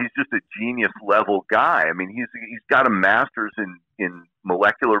 first of all, he's just a genius level guy. I mean, he's got a master's in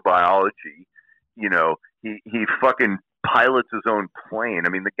molecular biology. You know, he fucking pilots his own plane. I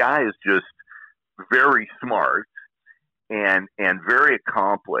mean, the guy is just very smart and very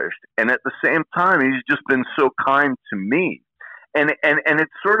accomplished. And at the same time, he's just been so kind to me. And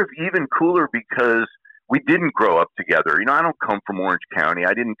it's sort of even cooler because we didn't grow up together. You know, I don't come from Orange County.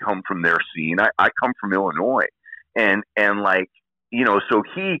 I didn't come from their scene. I come from Illinois. And like, you know, so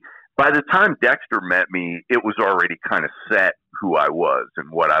by the time Dexter met me, it was already kind of set who I was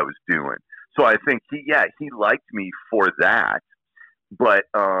and what I was doing. So I think he liked me for that. But,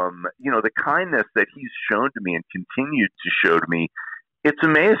 you know, the kindness that he's shown to me and continued to show to me, it's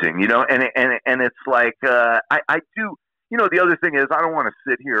amazing, you know, and it's like, I do, you know, the other thing is I don't want to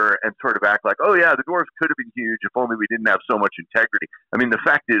sit here and sort of act like, oh yeah, the Dwarves could have been huge if only we didn't have so much integrity. I mean, the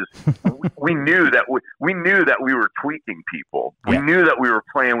fact is we knew that we were tweaking people. We knew that we were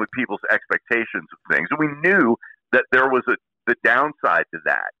playing with people's expectations of things. And we knew that there was the downside to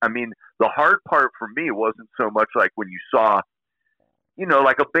that. I mean, the hard part for me wasn't so much like when you saw, you know,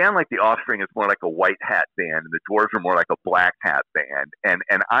 like a band like the Offspring is more like a white hat band, and the Dwarves are more like a black hat band.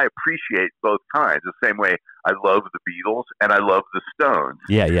 And I appreciate both kinds. The same way I love the Beatles and I love the Stones.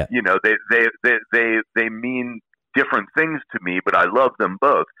 Yeah, yeah. You know, they mean different things to me, but I love them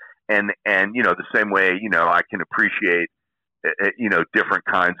both. And you know, the same way, you know, I can appreciate, you know, different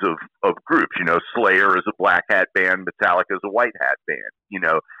kinds of groups. You know, Slayer is a black hat band, Metallica is a white hat band. You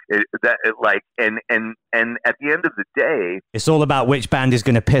know, and at the end of the day, it's all about which band is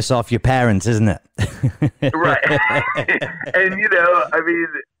going to piss off your parents, isn't it? Right. And you know, I mean,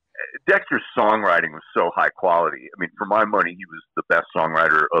 Dexter's songwriting was so high quality. I mean, for my money, he was the best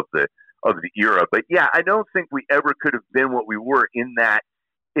songwriter of the era. But yeah, I don't think we ever could have been what we were in that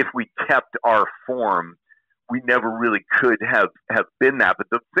if we kept our form we never really could have been that. But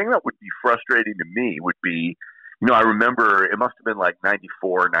the thing that would be frustrating to me would be, I remember it must have been like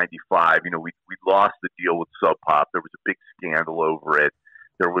 94, 95. We lost the deal with Sub Pop. There was a big scandal over it.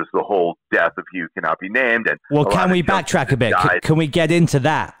 There was the whole death of He Who Cannot Be Named. And well, can we backtrack a bit? Can we get into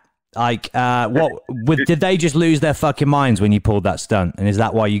that? Like, did they just lose their fucking minds when you pulled that stunt? And is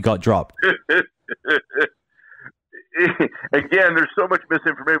that why you got dropped? Again, there's so much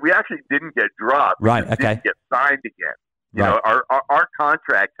misinformation. We actually didn't get dropped. Right. We Okay. didn't get signed again. Our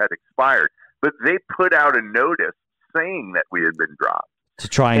contract had expired, but they put out a notice saying that we had been dropped to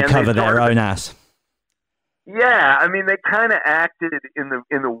try and cover their own ass. Yeah, I mean, they kind of acted in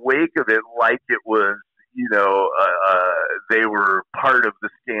the wake of it like it was, they were part of the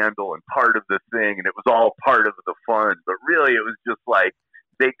scandal and part of the thing, and it was all part of the fun. But really, it was just like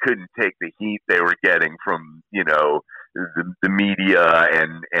they couldn't take the heat they were getting from, the media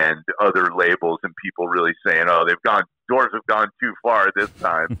and other labels and people really saying, "Oh, Dwarves have gone too far this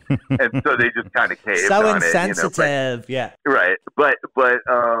time," and so they just kind of caved so on insensitive, yeah, right. But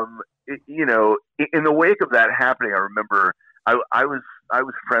in the wake of that happening, I remember I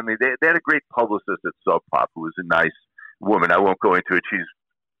was friendly. They had a great publicist at Sub Pop who was a nice woman. I won't go into it. She's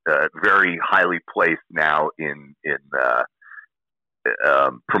very highly placed now in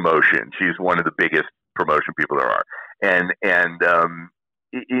promotion. She's one of the biggest promotion people there are. And at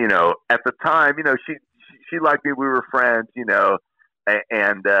the time, she liked me. We were friends, and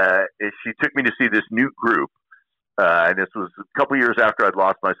she took me to see this new group. And this was a couple years after I'd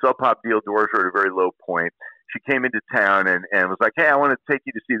lost my Sub Pop deal. Dwarves were at a very low point. She came into town and was like, "Hey, I want to take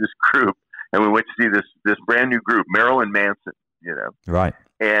you to see this group." And we went to see this brand new group, Marilyn Manson, Right.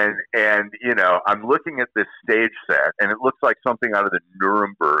 And I'm looking at this stage set, and it looks like something out of the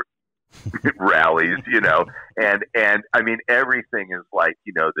Nuremberg rallies, and I mean, everything is like,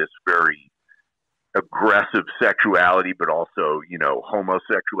 this very aggressive sexuality, but also,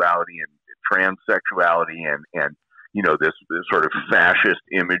 homosexuality and transsexuality and this sort of fascist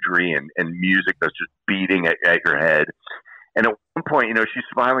imagery and music that's just beating at your head. And at one point, she's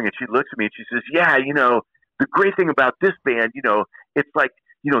smiling and she looks at me and she says, "Yeah, the great thing about this band, it's like,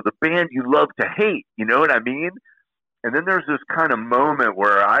 the band you love to hate, you know what I mean?" And then there's this kind of moment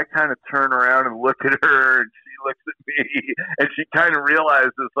where I kind of turn around and look at her and she looks at me and she kind of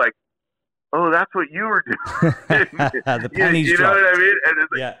realizes like, "Oh, that's what you were doing." The pennies you know dropped. what I mean? And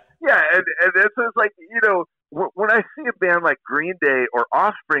it's Yeah. yeah, and it's just like, when I see a band like Green Day or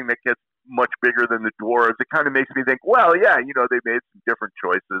Offspring that gets much bigger than the Dwarves, it kind of makes me think, well, yeah, they made some different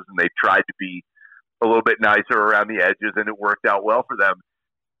choices and they tried to be a little bit nicer around the edges and it worked out well for them.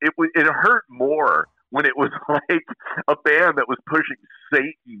 It hurt more when it was like a band that was pushing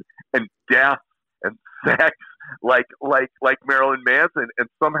Satan and death and sex like Marilyn Manson, and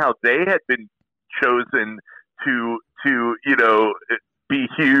somehow they had been chosen to be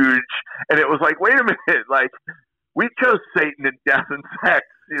huge, and it was like, wait a minute, like we chose Satan and death and sex,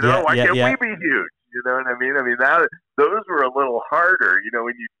 why can't we be huge? You know what I mean? I mean, those were a little harder,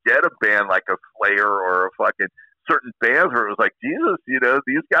 when you get a band like a Slayer or a fucking certain bands where it was like, Jesus,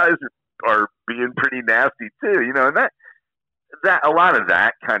 these guys are being pretty nasty too, and that a lot of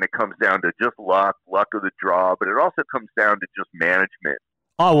that kind of comes down to just luck of the draw, but it also comes down to just management.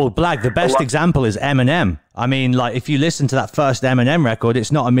 Oh, well, Blag, the best example is Eminem. I mean, like, if you listen to that first Eminem record,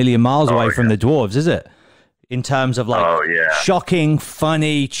 it's not a million miles away from the Dwarves, is it? In terms of, like, shocking,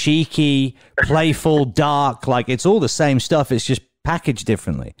 funny, cheeky, playful, dark, like, it's all the same stuff. It's just packaged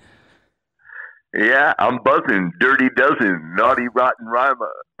differently. Yeah, I'm buzzing. Dirty dozen, naughty, rotten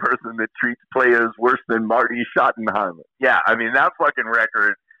rhymer, person that treats players worse than Marty Schottenheimer. Yeah, I mean, that fucking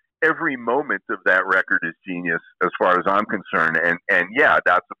record, every moment of that record is genius as far as I'm concerned. And yeah,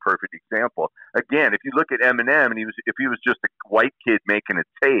 that's a perfect example. Again, if you look at Eminem, and if he was just a white kid making a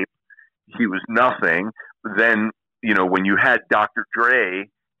tape, he was nothing. Then, when you had Dr. Dre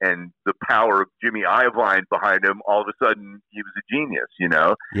and the power of Jimmy Iovine behind him, all of a sudden he was a genius,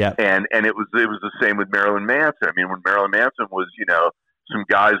 Yeah. And it was the same with Marilyn Manson. I mean, when Marilyn Manson was, some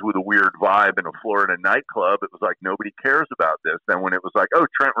guys with a weird vibe in a Florida nightclub, it was like, nobody cares about this. Then when it was like, oh,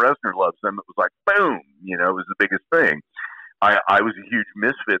 Trent Reznor loves them, it was like, boom, it was the biggest thing. I was a huge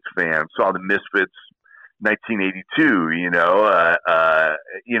Misfits fan, saw the Misfits 1982,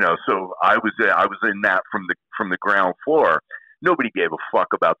 so I was in that from the ground floor. Nobody gave a fuck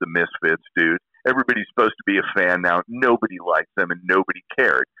about the Misfits, dude. Everybody's supposed to be a fan now. Nobody liked them and nobody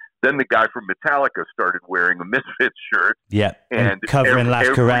cared. Then the guy from Metallica started wearing a Misfits shirt. Yeah, and covering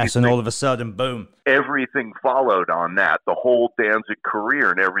Last Caress, and all of a sudden, boom. Everything followed on that, the whole Danzig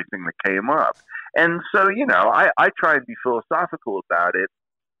career and everything that came up. And so, I try and be philosophical about it.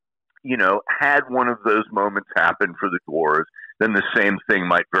 you know, had one of those moments happen for the Dwarves, then the same thing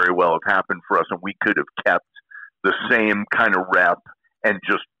might very well have happened for us, and we could have kept the same kind of rep and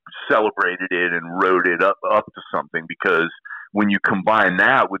just celebrated it and rode it up to something. Because when you combine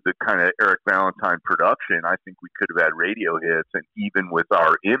that with the kind of Eric Valentine production, I think we could have had radio hits, and even with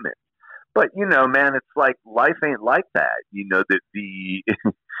our image. But, you know, man, it's like life ain't like that. You know, that the,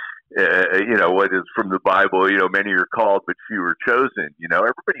 you know, what is from the Bible, you know, many are called, but few are chosen. You know,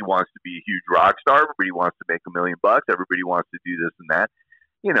 everybody wants to be a huge rock star. Everybody wants to make $1 million. Everybody wants to do this and that.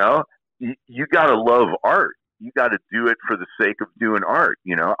 You know, you got to love art. You got to do it for the sake of doing art.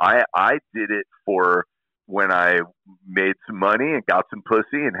 You know, I did it for when I made some money and got some pussy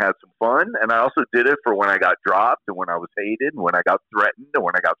and had some fun. And I also did it for when I got dropped and when I was hated and when I got threatened and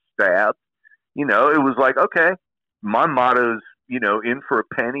when I got stabbed. You know, it was like, okay, my motto's, you know, in for a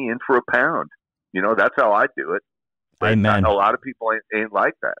penny, in for a pound. You know, that's how I do it. But amen. A lot of people ain't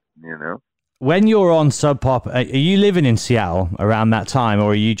like that, you know. When you're on Sub Pop, are you living in Seattle around that time,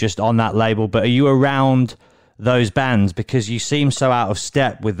 or are you just on that label? But are you around those bands? Because you seem so out of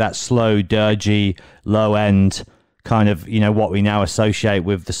step with that slow, dirgy, low end kind of, you know, what we now associate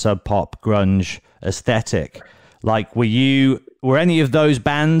with the Sub Pop grunge aesthetic. Like, were any of those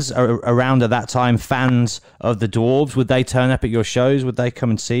bands around at that time fans of the Dwarves? Would they turn up at your shows? Would they come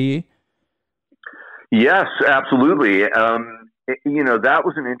and see you? Yes, absolutely. You know, that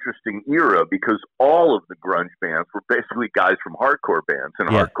was an interesting era because all of the grunge bands were basically guys from hardcore bands, and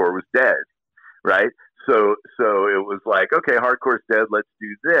hardcore was dead, right? So it was like, okay, hardcore's dead, let's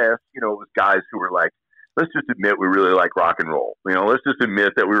do this. You know, it was guys who were like, let's just admit we really like rock and roll. You know, let's just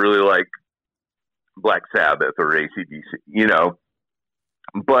admit that we really like Black Sabbath or AC/DC, you know.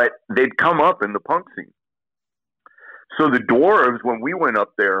 But they'd come up in the punk scene. So the Dwarves, when we went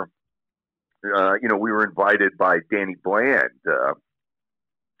up there, you know, we were invited by Danny Bland,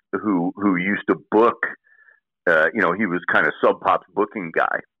 who used to book, you know, he was kind of Sub Pop's booking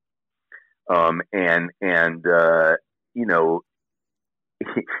guy. You know,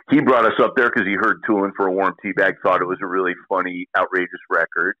 he brought us up there because he heard Toolin' for a Warm Teabag, thought it was a really funny, outrageous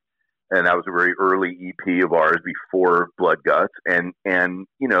record. And that was a very early EP of ours before Blood Guts. And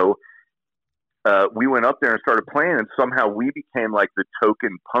you know, we went up there and started playing, and somehow we became like the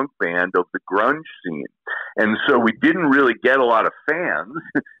token punk band of the grunge scene. And so we didn't really get a lot of fans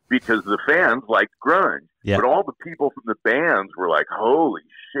because the fans liked grunge. Yeah. But all the people from the bands were like, holy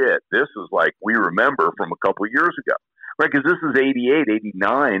shit, this is like we remember from a couple of years ago. Right? Because this is 88,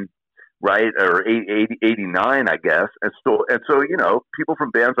 89, right? Or 89, I guess. And so, you know, people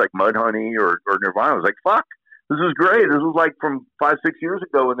from bands like Mudhoney or Nirvana was like, fuck. This is great. This was like from 5-6 years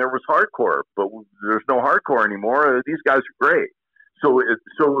ago when there was hardcore, but there's no hardcore anymore. These guys are great. So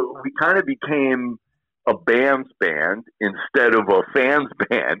we kind of became a band's band instead of a fans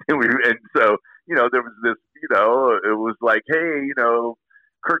band. And so, you know, there was this, you know, it was like, hey, you know,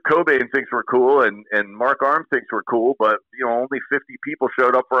 Kurt Cobain thinks we're cool and Mark Arm thinks we're cool, but, you know, only 50 people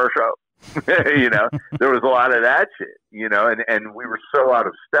showed up for our show. You know, there was a lot of that shit, you know, and we were so out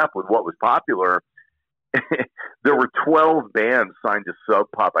of step with what was popular. There were 12 bands signed to Sub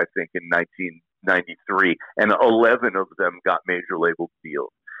Pop, I think, in 1993, and 11 of them got major label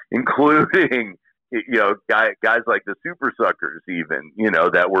deals, including, you know, guys like the Super Suckers, even, you know,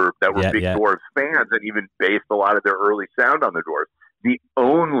 that were big Dwarves fans and even based a lot of their early sound on the Dwarves. The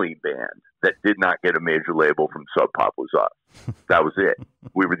only band that did not get a major label from Sub Pop was us. That was it.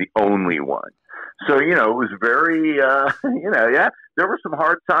 We were the only one. So, you know, it was very, you know, yeah, there were some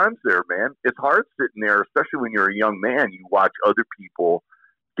hard times there, man. It's hard sitting there, especially when you're a young man. You watch other people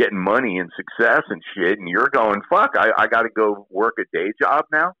getting money and success and shit, and you're going, fuck, I got to go work a day job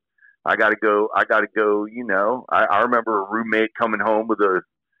now. I got to go, you know. I remember a roommate coming home with a,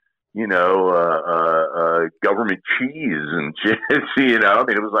 you know, government cheese and shit, you know. I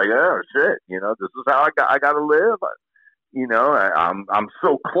mean, it was like, oh, shit, you know, this is how I got to live. You know, I'm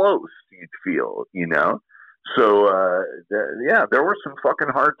so close, you'd feel, you know. So, yeah, there were some fucking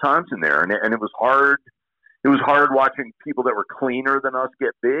hard times in there. And it was hard. It was hard watching people that were cleaner than us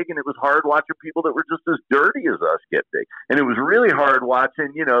get big. And it was hard watching people that were just as dirty as us get big. And it was really hard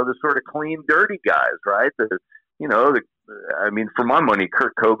watching, you know, the sort of clean, dirty guys, right? I mean, for my money,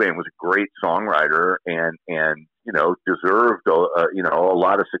 Kurt Cobain was a great songwriter and you know, deserved, you know, a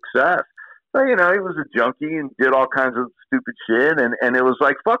lot of success. But, you know, he was a junkie and did all kinds of stupid shit. And it was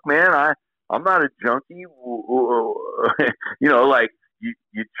like, fuck, man, I'm not a junkie. You know, like,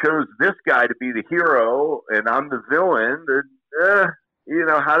 you chose this guy to be the hero and I'm the villain. And, you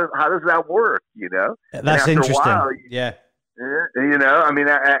know, how does that work, you know? That's interesting. While, you know, I mean,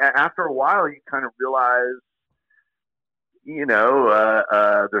 after a while, you kind of realize,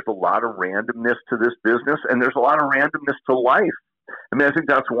 there's a lot of randomness to this business, and there's a lot of randomness to life. I mean, I think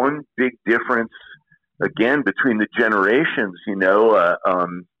that's one big difference, again, between the generations.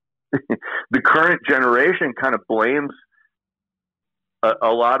 The current generation kind of blames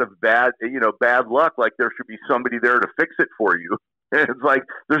a lot of bad luck, like there should be somebody there to fix it for you. And it's like,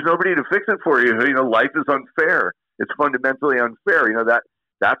 there's nobody to fix it for you. Life is unfair. It's fundamentally unfair.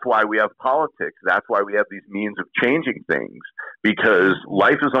 That's why we have politics. That's why we have these means of changing things, because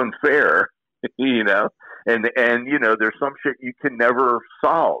life is unfair, and there's some shit you can never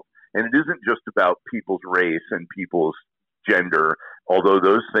solve. And it isn't just about people's race and people's gender, although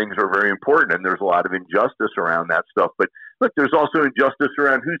those things are very important, and there's a lot of injustice around that stuff. But look, there's also injustice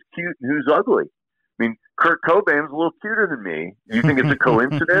around who's cute and who's ugly. I mean, Kurt Cobain's a little cuter than me. You think it's a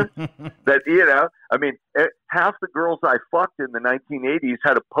coincidence that, half the girls I fucked in the 1980s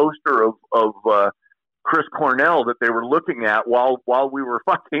had a poster of Chris Cornell that they were looking at while we were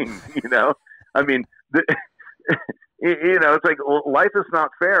fucking, I mean, it's like, life is not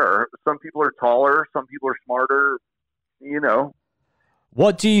fair. Some people are taller, some people are smarter,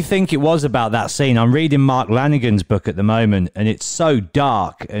 What do you think it was about that scene? I'm reading Mark Lanigan's book at the moment, and it's so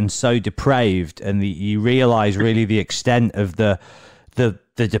dark and so depraved, and you realize really the extent of the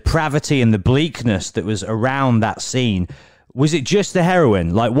depravity and the bleakness that was around that scene. Was it just the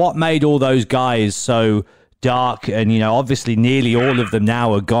heroin? Like, what made all those guys so dark? And, obviously nearly all of them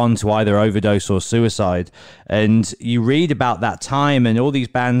now are gone to either overdose or suicide. And you read about that time and all these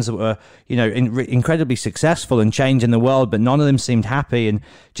bands that were, incredibly successful and changing the world, but none of them seemed happy. And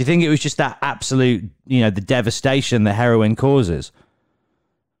do you think it was just that absolute, the devastation that heroin causes?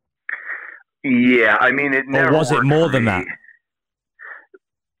 Yeah, I mean, it never. Or was it more than that?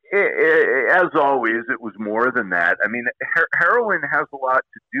 As always, it was more than that. I mean, heroin has a lot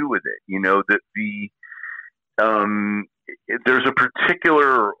to do with it. There's a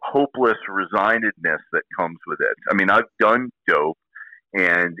particular hopeless resignedness that comes with it. I mean, I've done dope,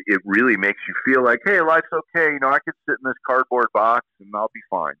 and it really makes you feel like, hey, life's okay. I could sit in this cardboard box and I'll be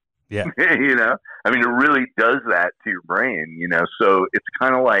fine. Yeah. I mean, it really does that to your brain, so it's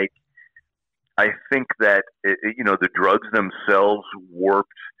kind of like, I think that, the drugs themselves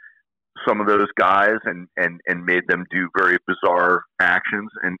warped some of those guys and made them do very bizarre actions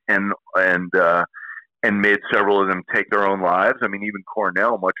and made several of them take their own lives. I mean, even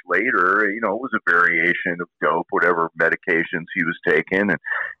Cornell, much later, it was a variation of dope, whatever medications he was taking,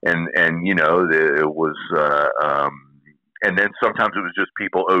 and it was, and then sometimes it was just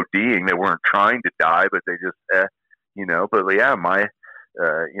people ODing. They weren't trying to die, but they just, But yeah,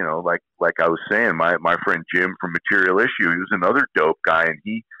 like I was saying, my friend Jim from Material Issue, he was another dope guy, and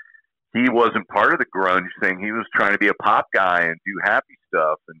he wasn't part of the grunge thing. He was trying to be a pop guy and do happy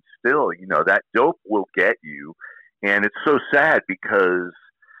stuff. And still, that dope will get you. And it's so sad because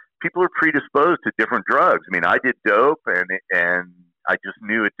people are predisposed to different drugs. I mean, I did dope and I just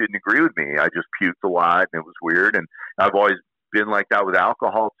knew it didn't agree with me. I just puked a lot and it was weird. And I've always been like that with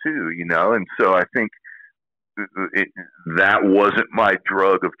alcohol too, And so I think that wasn't my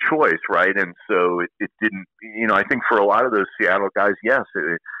drug of choice. Right. And so it didn't, I think for a lot of those Seattle guys, yes,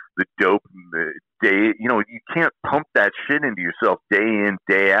 the dope day, you can't pump that shit into yourself day in,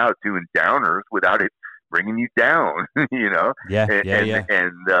 day out doing downers without it bringing you down, Yeah.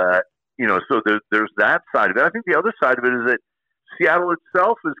 So there's that side of it. I think the other side of it is that Seattle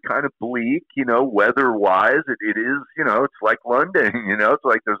itself is kind of bleak, weather-wise. It is, it's like London, it's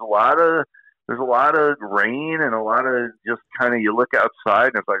like there's a lot of rain and a lot of just kind of, you look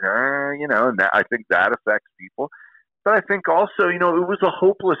outside and it's like, and that, I think that affects people. But I think also, it was a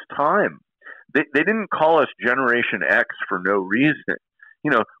hopeless time. They didn't call us Generation X for no reason.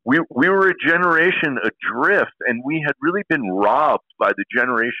 We were a generation adrift, and we had really been robbed by the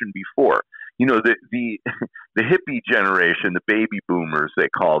generation before. The hippie generation, the baby boomers, they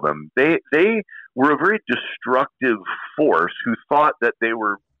call them. They were a very destructive force who thought that they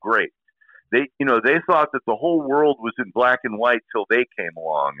were great. They thought that the whole world was in black and white till they came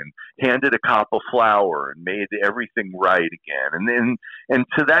along and handed a cop a flower and made everything right again. And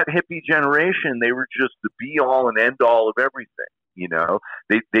to that hippie generation, they were just the be all and end all of everything.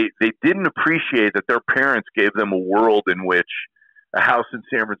 They didn't appreciate that their parents gave them a world in which a house in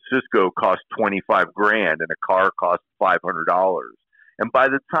San Francisco cost $25,000 and a car cost $500. And by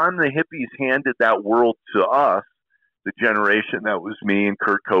the time the hippies handed that world to us, the generation that was me and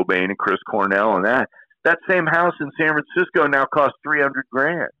Kurt Cobain and Chris Cornell and that same house in San Francisco now costs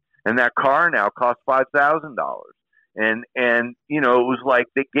 $300,000, and that car now costs $5,000. And it was like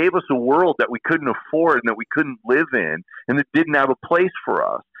they gave us a world that we couldn't afford and that we couldn't live in, and that didn't have a place for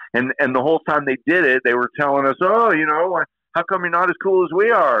us. And the whole time they did it, they were telling us, oh, you know, how come you're not as cool as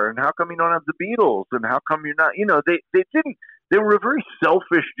we are? And how come you don't have the Beatles? And how come you're not, you know, they didn't, they were a very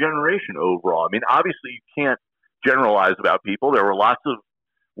selfish generation overall. I mean, obviously you can't generalize about people. There were lots of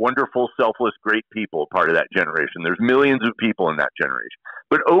wonderful, selfless, great people part of that generation. There's millions of people in that generation.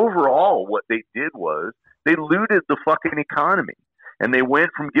 But overall, what they did was they looted the fucking economy. And they went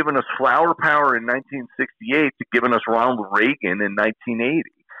from giving us flower power in 1968 to giving us Ronald Reagan in 1980.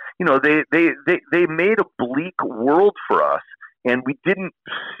 You know, they made a bleak world for us, and we didn't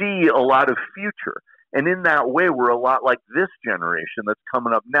see a lot of future. And in that way, we're a lot like this generation that's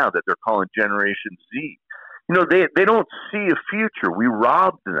coming up now that they're calling Generation Z. You know, they don't see a future. We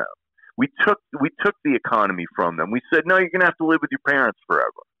robbed them. We took the economy from them. We said, no, you're going to have to live with your parents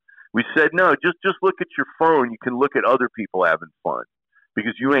forever. We said, no, just look at your phone. You can look at other people having fun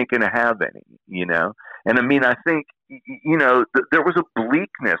because you ain't going to have any, you know? And I mean, I think, you know, there was a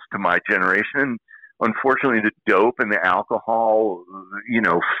bleakness to my generation. And unfortunately, the dope and the alcohol, you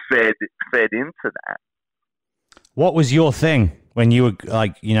know, fed into that. What was your thing when you were,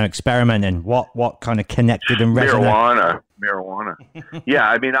 like, you know, experimenting? What kind of connected and resonated? Marijuana. Yeah,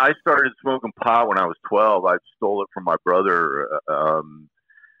 I mean, I started smoking pot when I was 12. I stole it from my brother.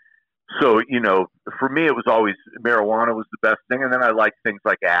 So, you know, for me, it was always marijuana was the best thing. And then I liked things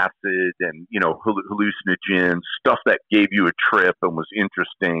like acid and, you know, hallucinogens, stuff that gave you a trip and was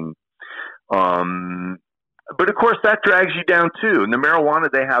interesting. But of course, that drags you down too. And the marijuana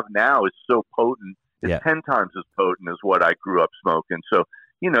they have now is so potent. It's 10 times as potent as what I grew up smoking. So,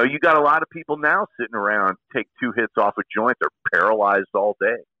 you know, you got a lot of people now sitting around, take 2 hits off a joint. They're paralyzed all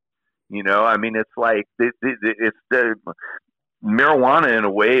day. You know, I mean, it's like, it's the marijuana in a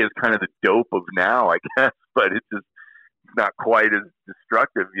way is kind of the dope of now, I guess, but it's just not quite as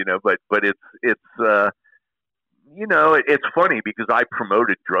destructive, you know, but it's you know, it's funny because I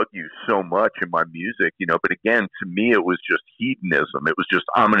promoted drug use so much in my music, you know, but again, to me, it was just hedonism. It was just,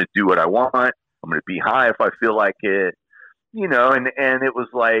 I'm going to do what I want. I'm going to be high if I feel like it, you know, and it was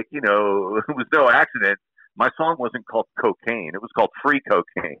like, you know, it was no accident. My song wasn't called Cocaine. It was called Free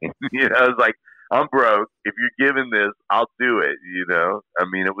Cocaine. You know, it was like, I'm broke. If you're giving this, I'll do it, you know? I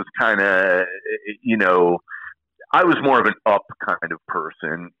mean, it was kind of, you know, I was more of an up kind of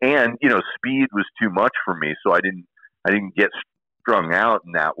person. And, you know, speed was too much for me, so I didn't get strung out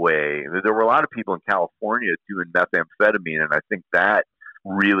in that way. There were a lot of people in California doing methamphetamine, and I think that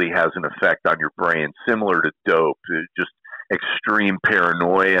really has an effect on your brain, similar to dope. Just extreme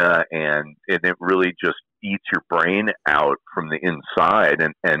paranoia, and it really just eats your brain out from the inside.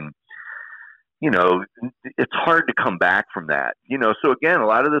 And you know, it's hard to come back from that. You know, so again, a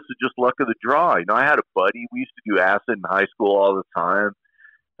lot of this is just luck of the draw. You know, I had a buddy, we used to do acid in high school all the time.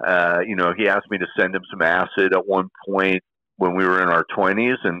 You know, he asked me to send him some acid at one point when we were in our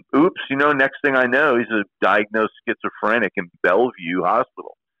 20s, and oops, you know, next thing I know, he's a diagnosed schizophrenic in Bellevue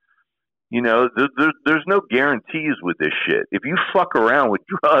Hospital. You know, there's no guarantees with this shit. If you fuck around with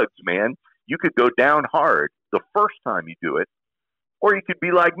drugs, man, you could go down hard the first time you do it. Or you could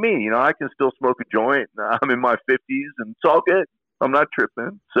be like me, you know, I can still smoke a joint. I'm in my 50s and it's all good. I'm not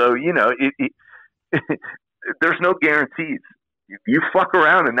tripping. So, you know, there's no guarantees. You fuck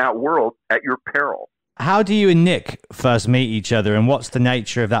around in that world at your peril. How do you and Nick first meet each other, and what's the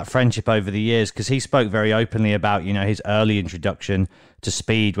nature of that friendship over the years? Because he spoke very openly about, you know, his early introduction to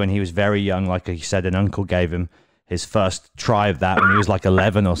speed when he was very young. Like he said, an uncle gave him his first try of that when he was like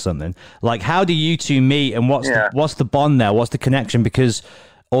 11 or something. Like, how do you two meet, and what's the bond there? What's the connection? Because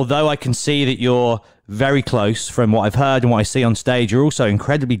although I can see that you're very close from what I've heard and what I see on stage, you're also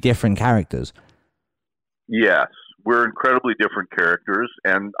incredibly different characters. Yes, we're incredibly different characters,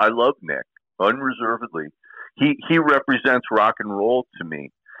 and I love Nick unreservedly. He represents rock and roll to me.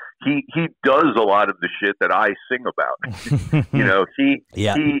 He does a lot of the shit that I sing about. You know, he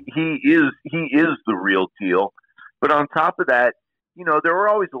is the real deal. But on top of that, you know, there were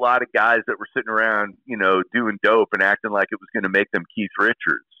always a lot of guys that were sitting around, you know, doing dope and acting like it was going to make them Keith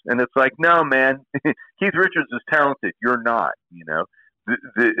Richards. And it's like, no, man, Keith Richards is talented. You're not, you know.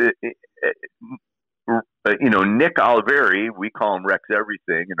 You know, Nick Oliveri, we call him Rex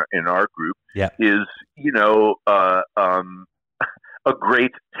Everything in our group, is, you know, a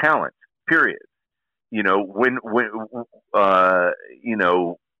great talent, period. You know,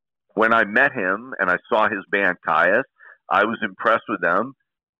 when I met him and I saw his band Caius, I was impressed with them,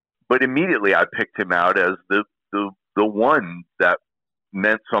 but immediately I picked him out as the one that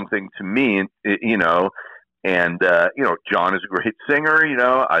meant something to me, you know. And you know, John is a great singer. You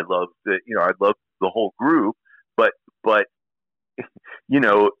know, I love the whole group, but you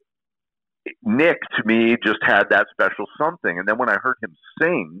know, Nick, to me, just had that special something. And then when I heard him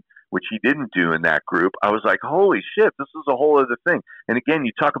sing, which he didn't do in that group, I was like, holy shit, this is a whole other thing. And again,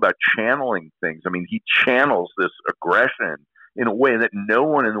 you talk about channeling things. I mean, he channels this aggression in a way that no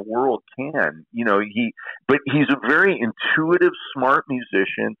one in the world can. But he's a very intuitive, smart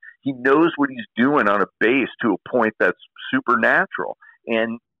musician. He knows what he's doing on a bass to a point that's supernatural.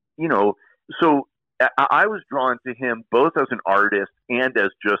 And, so I was drawn to him both as an artist and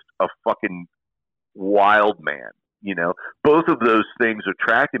as just a fucking wild man. Both of those things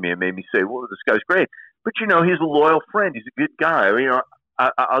attracted me and made me say, well, this guy's great. But, he's a loyal friend. He's a good guy.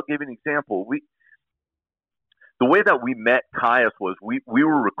 I'll give you an example. The way that we met Caius was we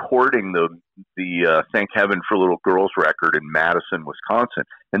were recording the Thank Heaven for Little Girls record in Madison, Wisconsin.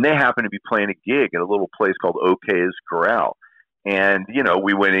 And they happened to be playing a gig at a little place called OK's Corral. And,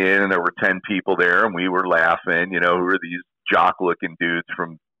 we went in and there were 10 people there and we were laughing, who were these jock looking dudes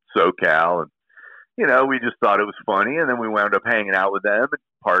from SoCal. And, we just thought it was funny. And then we wound up hanging out with them and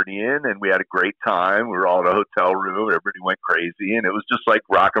partying and we had a great time. We were all in a hotel room. Everybody went crazy and it was just like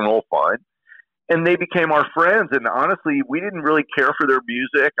rock and roll fun. And they became our friends. And honestly, we didn't really care for their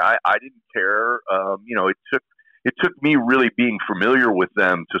music. I didn't care. It took me really being familiar with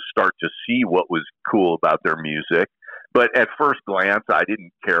them to start to see what was cool about their music. But at first glance, I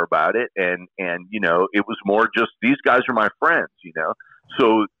didn't care about it. And it was more just, these guys are my friends,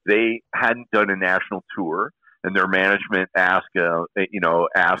 So they hadn't done a national tour and their management asked, that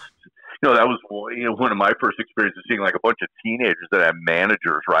was one of my first experiences seeing like a bunch of teenagers that had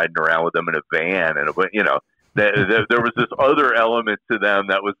managers riding around with them in a van. And, there was this other element to them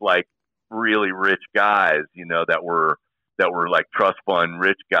that was like really rich guys, that were like trust fund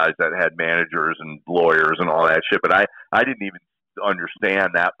rich guys that had managers and lawyers and all that shit. But I didn't even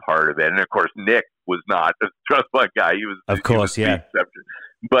understand that part of it. And of course, Nick was not a trust fund guy. He was, of course, yeah.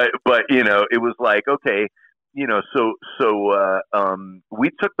 But it was like, okay, so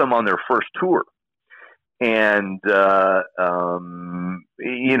we took them on their first tour. And,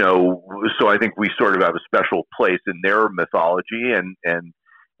 so I think we sort of have a special place in their mythology and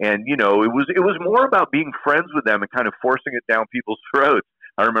it was more about being friends with them and kind of forcing it down people's throats.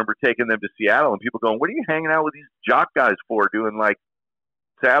 I remember taking them to Seattle and people going, what are you hanging out with these jock guys for doing like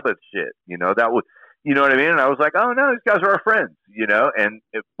Sabbath shit? That was, you know what I mean? And I was like, oh no, these guys are our friends,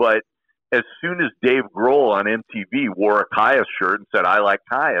 but as soon as Dave Grohl on MTV wore a Caius shirt and said, I like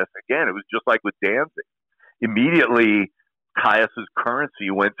Caius, again, it was just like with Danzig. Immediately, Caius's currency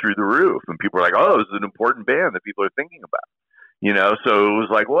went through the roof and people were like, oh, this is an important band that people are thinking about. So it was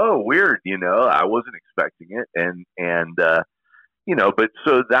like, whoa, weird, I wasn't expecting it. But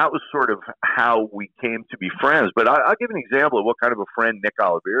so that was sort of how we came to be friends. But I'll give an example of what kind of a friend Nick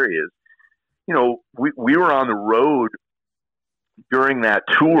Oliveri is. We were on the road during that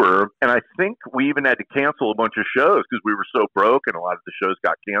tour, and I think we even had to cancel a bunch of shows because we were so broke and a lot of the shows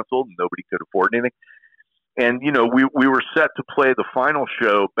got canceled and nobody could afford anything. And, we were set to play the final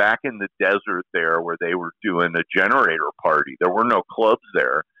show back in the desert there where they were doing a generator party. There were no clubs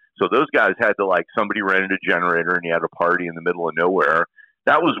there. So those guys had to somebody rented a generator and you had a party in the middle of nowhere.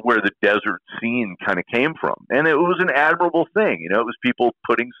 That was where the desert scene kind of came from. And it was an admirable thing. It was people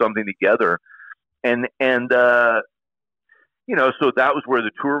putting something together. And so that was where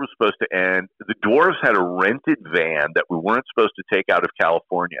the tour was supposed to end. The Dwarves had a rented van that we weren't supposed to take out of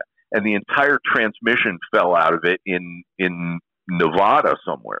California. And the entire transmission fell out of it in Nevada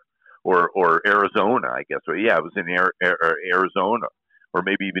somewhere, or Arizona, I guess. Or, yeah, it was in Arizona, or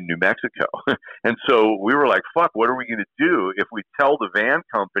maybe even New Mexico. And so we were like, fuck, what are we going to do? If we tell the van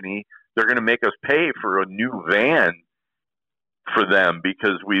company, they're going to make us pay for a new van for them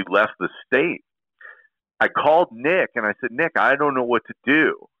because we left the state. I called Nick and I said, Nick, I don't know what to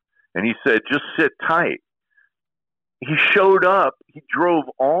do. And he said, just sit tight. He showed up. He drove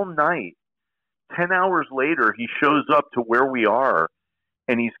all night. 10 hours later, he shows up to where we are,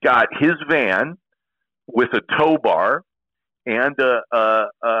 and he's got his van with a tow bar, and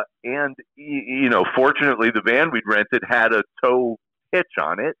fortunately, the van we'd rented had a tow hitch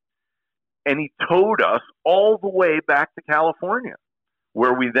on it, and he towed us all the way back to California,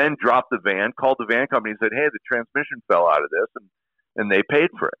 where we then dropped the van, called the van company, and said, "Hey, the transmission fell out of this," and they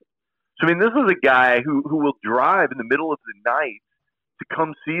paid for it. So, I mean, this is a guy who will drive in the middle of the night to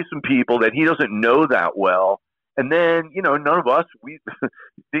come see some people that he doesn't know that well. And then, none of us,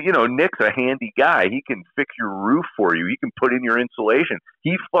 Nick's a handy guy. He can fix your roof for you. He can put in your insulation.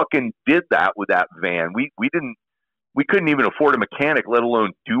 He fucking did that with that van. We couldn't even afford a mechanic, let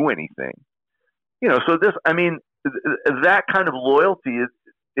alone do anything. So that kind of loyalty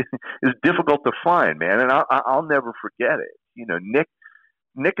is difficult to find, man. And I'll never forget it.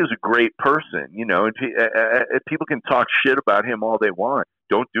 Nick is a great person, you know, and people can talk shit about him all they want.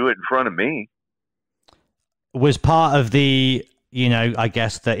 Don't do it in front of me. Was part of the, you know, I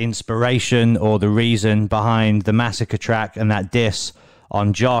guess the inspiration or the reason behind the Massacre track and that diss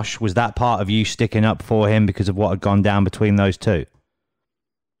on Josh, was that part of you sticking up for him because of what had gone down between those two?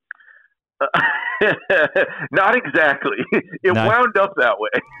 Not exactly. It wound up that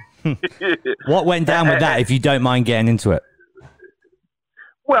way. What went down with that, if you don't mind getting into it?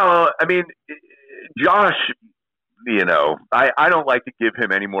 Well, I mean, Josh, you know, I don't like to give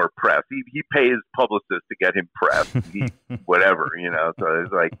him any more press. He pays publicists to get him press, whatever, you know. So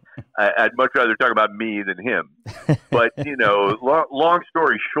it's like, I'd much rather talk about me than him. But, you know, long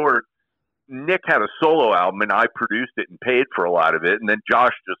story short, Nick had a solo album and I produced it and paid for a lot of it. And then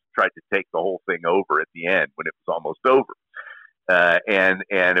Josh just tried to take the whole thing over at the end when it was almost over. And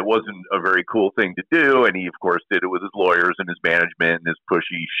it wasn't a very cool thing to do. And he, of course, did it with his lawyers and his management and his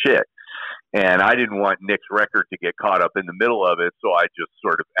pushy shit. And I didn't want Nick's record to get caught up in the middle of it, so I just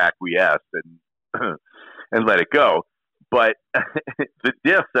sort of acquiesced and let it go. But the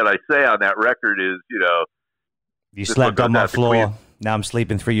diss that I say on that record is, you know, you slept on my floor. Now I'm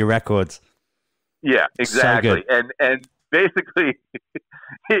sleeping through your records. Yeah, exactly. So and basically,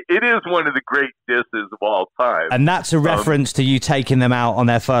 it is one of the great disses of all time. And that's a reference to you taking them out on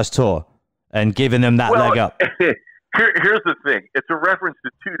their first tour and giving them that leg up. Here's the thing. It's a reference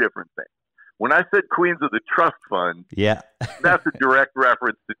to two different things. When I said Queens of the Trust Fund, yeah, that's a direct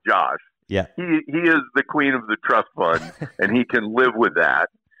reference to Josh. Yeah, he is the queen of the trust fund, and he can live with that.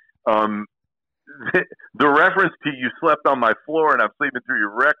 The reference to "you slept on my floor and I'm sleeping through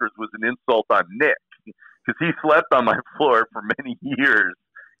your records" was an insult on Nick, because he slept on my floor for many years.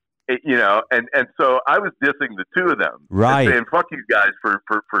 You know, and so I was dissing the two of them, right, and saying "fuck you guys for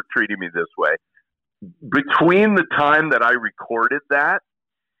treating me this way." Between the time that I recorded that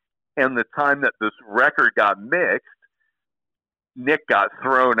and the time that this record got mixed, Nick got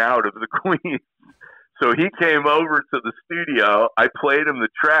thrown out of the Queens. So he came over to the studio, I played him the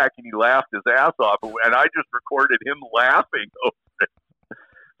track, and he laughed his ass off, and I just recorded him laughing over it.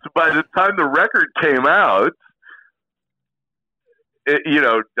 So by the time the record came out, you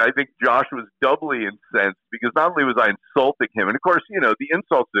know, I think Josh was doubly incensed, because not only was I insulting him, and of course, you know, the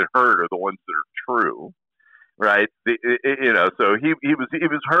insults that hurt are the ones that are true, right? You know, so he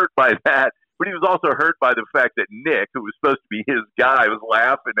was hurt by that, but he was also hurt by the fact that Nick, who was supposed to be his guy, was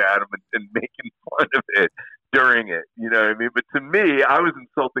laughing at him and making fun of it during it. You know what I mean? But to me, I was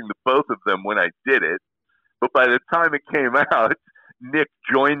insulting the both of them when I did it. But by the time it came out, Nick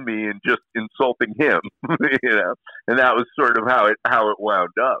joined me in just insulting him, you know, and that was sort of how it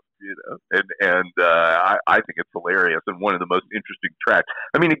wound up, you know, and I think it's hilarious and one of the most interesting tracks.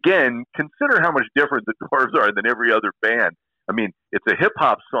 I mean, again, consider how much different the Dwarves are than every other band. I mean, it's a hip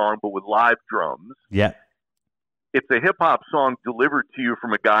hop song, but with live drums. Yeah. It's a hip hop song delivered to you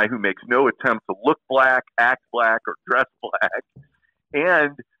from a guy who makes no attempt to look black, act black, or dress black.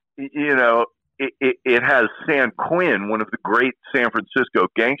 And, you know, it has San Quinn, one of the great San Francisco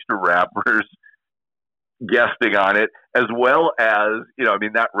gangster rappers, guesting on it, as well as, you know, I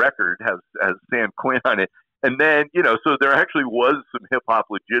mean, that record has San Quinn on it. And then, you know, so there actually was some hip hop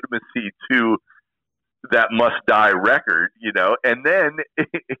legitimacy to that Must Die record, you know, and then,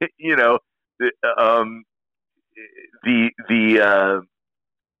 you know,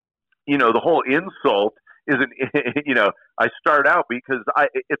 you know, the whole insult isn't, you know, I start out because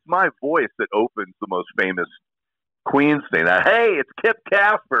it's my voice that opens the most famous Queens thing. Hey, it's Kip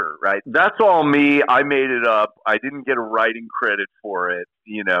Casper, right? That's all me. I made it up. I didn't get a writing credit for it.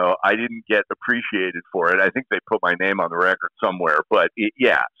 You know, I didn't get appreciated for it. I think they put my name on the record somewhere, but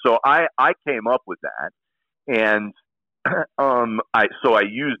yeah. So I came up with that, and I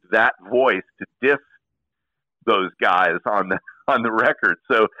used that voice to diss those guys on the record.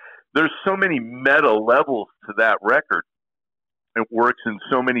 So there's so many meta levels to that record. It works in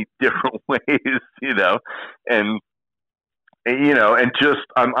so many different ways, you know, and you know, and just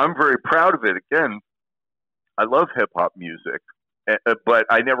I'm very proud of it. Again, I love hip hop music, but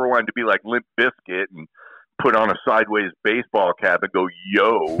I never wanted to be like Limp Bizkit and put on a sideways baseball cap and go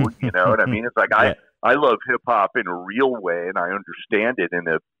yo, you know what I mean? It's like I love hip hop in a real way, and I understand it in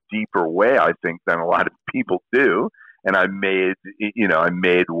a deeper way, I think, than a lot of people do. And I made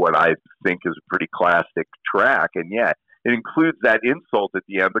what I think is a pretty classic track. And yeah, it includes that insult at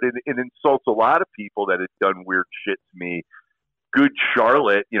the end, but it insults a lot of people that had done weird shit to me. Good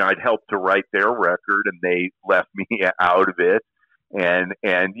Charlotte, you know, I'd helped to write their record and they left me out of it. And,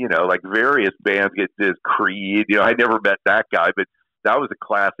 you know, like various bands get this Creed, you know, I never met that guy, but that was a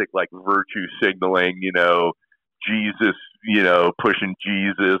classic, like virtue signaling, you know, Jesus, pushing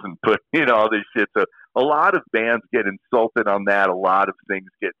Jesus and all this shit. So a lot of bands get insulted on that. A lot of things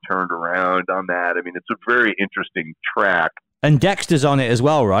get turned around on that. I mean, it's a very interesting track. And Dexter's on it as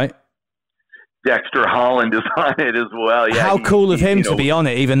well, right? Dexter Holland is on it as well. Yeah. How cool of him to be on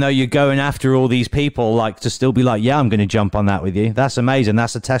it, even though you're going after all these people, like to still be like, yeah, I'm going to jump on that with you. That's amazing.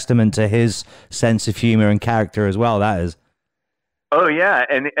 That's a testament to his sense of humor and character as well. That is. Oh yeah,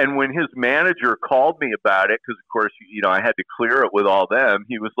 and when his manager called me about it, because of course I had to clear it with all them.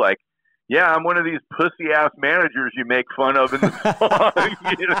 He was like, "Yeah, I'm one of these pussy ass managers you make fun of in the song."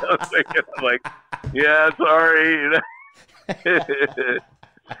 I'm like, yeah, sorry.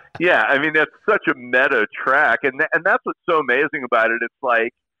 Yeah, I mean that's such a meta track, and that's what's so amazing about it. It's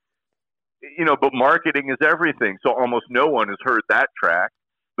like, but marketing is everything. So almost no one has heard that track,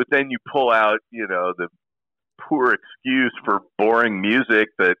 but then you pull out, the poor excuse for boring music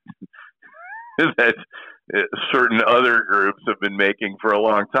that certain other groups have been making for a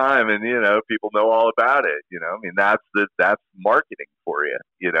long time, and people know all about it. I mean that's marketing for you.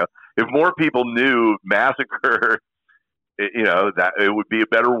 If more people knew Massacre, that it would be a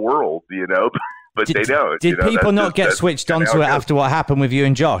better world. But they don't. Did people not get switched onto it after what happened with you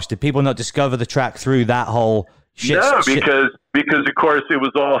and Josh? Did people not discover the track through that whole shit? No, because of course it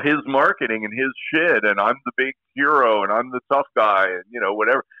was all his marketing and his shit, and I'm the big hero and I'm the tough guy, and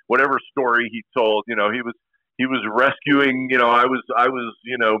whatever story he told, he was rescuing, I was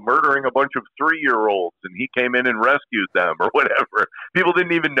murdering a bunch of 3-year-olds and he came in and rescued them or whatever. People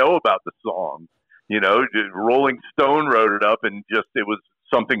didn't even know about the song. Rolling Stone wrote it up and it was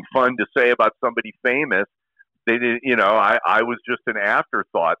something fun to say about somebody famous. They didn't, I was just an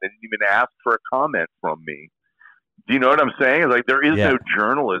afterthought. They didn't even ask for a comment from me. Do you know what I'm saying? Like, there is no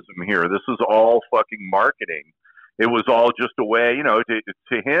journalism here. This is all fucking marketing. It was all just a way,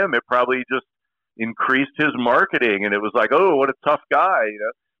 to him, it probably just increased his marketing. And it was like, oh, what a tough guy.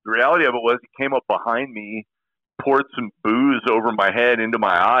 The reality of it was he came up behind me, poured some booze over my head into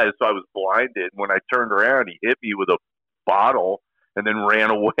my eyes, so I was blinded. When I turned around, he hit me with a bottle and then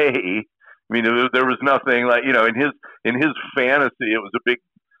ran away. I mean, there was nothing like, in his fantasy, it was a big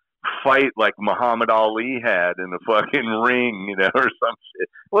fight like Muhammad Ali had in the fucking ring, or some shit. It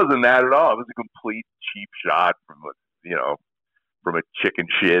wasn't that at all. It was a complete cheap shot from a chicken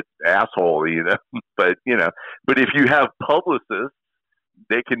shit asshole, But if you have publicists,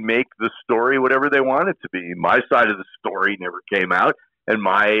 they can make the story whatever they want it to be. My side of the story never came out, and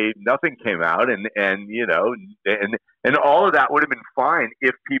nothing came out, and all of that would have been fine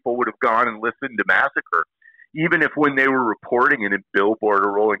if people would have gone and listened to Massacre. Even if when they were reporting it in Billboard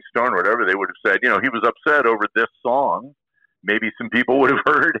or Rolling Stone or whatever, they would have said, he was upset over this song. Maybe some people would have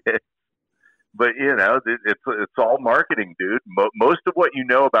heard it. But, it's all marketing, dude. Most of what you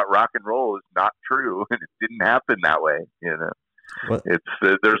know about rock and roll is not true, and it didn't happen that way, What?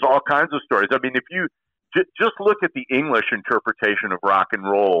 There's all kinds of stories. I mean, if you just look at the English interpretation of rock and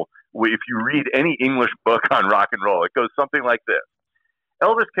roll, if you read any English book on rock and roll, it goes something like this.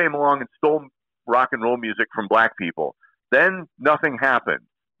 Elvis came along and stole rock and roll music from black people. Then nothing happened.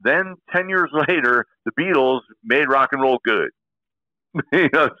 Then 10 years later, the Beatles made rock and roll good.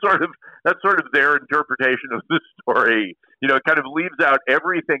 That's sort of their interpretation of the story. It kind of leaves out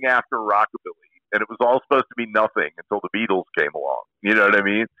everything after rockabilly, and it was all supposed to be nothing until the Beatles came along. You know what I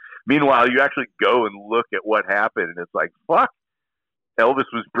mean? Meanwhile, you actually go and look at what happened, and it's like, fuck. Elvis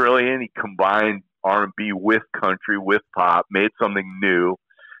was brilliant. He combined R&B with country, with pop, made something new.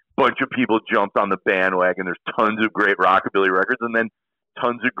 Bunch of people jumped on the bandwagon. There's tons of great rockabilly records, and then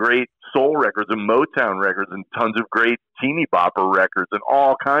tons of great soul records and Motown records, and tons of great teeny bopper records, and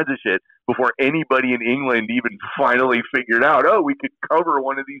all kinds of shit before anybody in England even finally figured out, oh, we could cover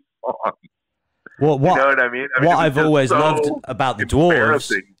one of these songs. Well, what, you know what I mean? What I've always loved about the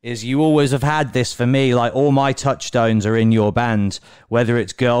Dwarves is you always have had this for me, like all my touchstones are in your band, whether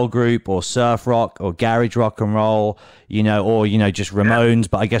it's girl group or surf rock or garage rock and roll, or, just Ramones,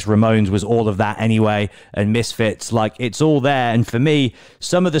 but I guess Ramones was all of that anyway, and Misfits, like it's all there. And for me,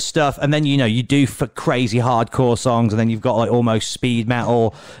 some of the stuff, and then, you do for crazy hardcore songs, and then you've got like almost speed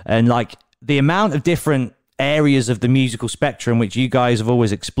metal, and like the amount of different areas of the musical spectrum which you guys have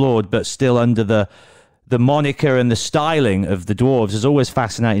always explored, but still under the moniker and the styling of the Dwarves has always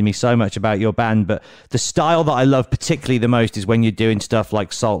fascinated me so much about your band. But the style that I love particularly the most is when you're doing stuff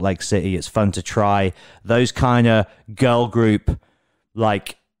like Salt Lake City. It's fun to try those kind of girl group,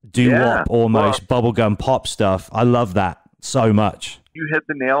 like doo-wop, almost bubblegum pop stuff. I love that so much. You hit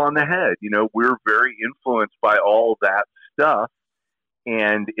the nail on the head. We're very influenced by all that stuff.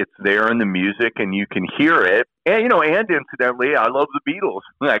 and it's there in the music, and you can hear it. And, and incidentally, I love the Beatles.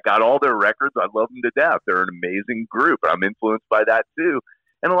 I got all their records. I love them to death. They're an amazing group. I'm influenced by that too.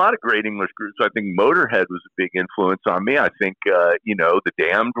 And a lot of great English groups. I think Motorhead was a big influence on me. I think, the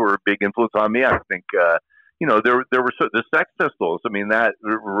Damned were a big influence on me. I think, there were the Sex Pistols. I mean, that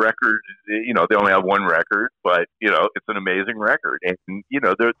record, they only have one record, but, it's an amazing record. And,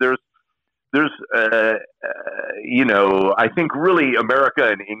 there's I think really America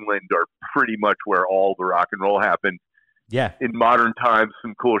and England are pretty much where all the rock and roll happened. Yeah. In modern times,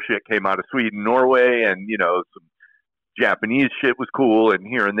 some cool shit came out of Sweden, Norway, and, some Japanese shit was cool and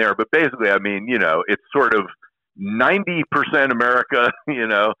here and there. But basically, I mean, it's sort of 90% America,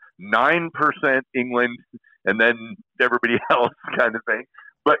 9% England, and then everybody else kind of thing.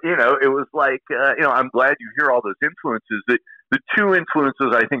 But, it was like, I'm glad you hear all those influences. The two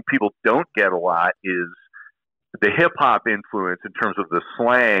influences I think people don't get a lot is the hip-hop influence in terms of the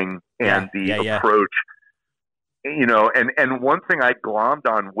slang and the approach. And one thing I glommed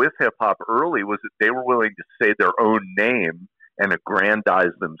on with hip-hop early was that they were willing to say their own name and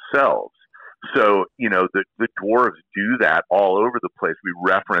aggrandize themselves. So, the Dwarves do that all over the place. We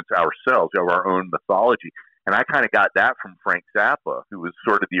reference ourselves, we have our own mythology. And I kind of got that from Frank Zappa, who was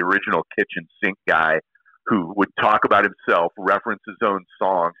sort of the original kitchen sink guy who would talk about himself, reference his own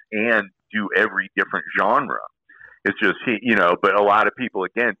songs, and do every different genre. It's just, but a lot of people,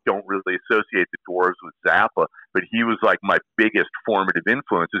 again, don't really associate the Dwarves with Zappa, but he was like my biggest formative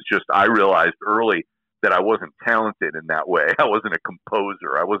influence. It's just I realized early that I wasn't talented in that way. I wasn't a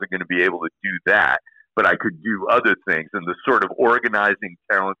composer. I wasn't going to be able to do that, but I could do other things. And the sort of organizing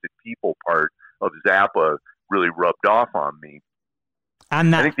talented people part of Zappa really rubbed off on me.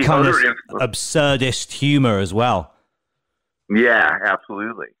 And that kind of absurdist humor as well. Yeah,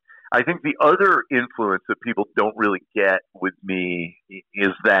 absolutely. I think the other influence that people don't really get with me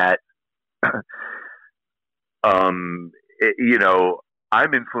is that, I'm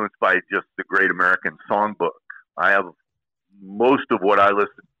influenced by just the Great American Songbook. I have most of what I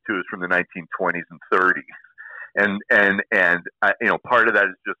listen to is from the 1920s and 30s. And I, part of that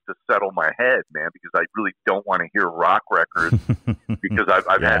is just to settle my head, man, because I really don't want to hear rock records because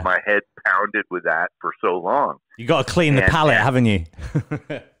I've had my head pounded with that for so long. You got to clean the palate, haven't you?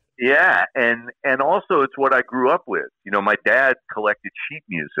 Yeah. And also it's what I grew up with. My dad collected sheet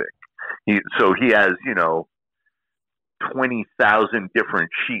music. So he has, 20,000 different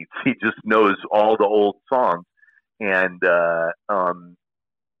sheets. He just knows all the old songs. And,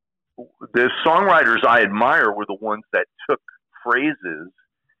 the songwriters I admire were the ones that took phrases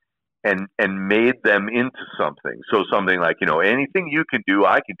and made them into something. So something like, anything you can do,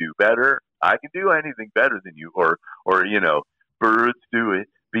 I can do better. I can do anything better than you. Or birds do it,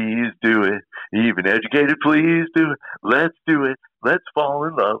 bees do it, even educated fleas do it. Let's do it. Let's fall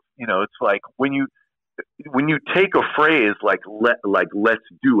in love. It's like when you take a phrase like let's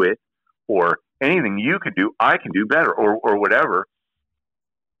do it, or anything you can do, I can do better, or whatever.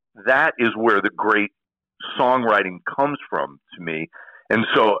 That is where the great songwriting comes from to me. And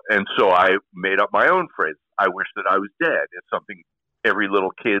so I made up my own phrase. I wish that I was dead. It's something every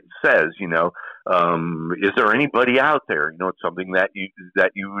little kid says, is there anybody out there? It's something that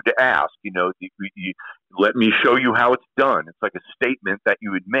you would ask, let me show you how it's done. It's like a statement that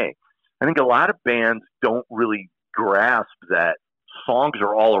you would make. I think a lot of bands don't really grasp that songs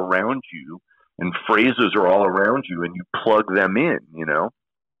are all around you and phrases are all around you and you plug them in,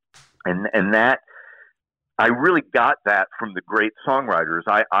 And that, I really got that from the great songwriters.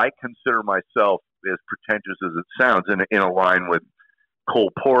 I consider myself, as pretentious as it sounds, in a line with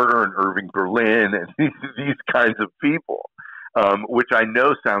Cole Porter and Irving Berlin and these kinds of people, which I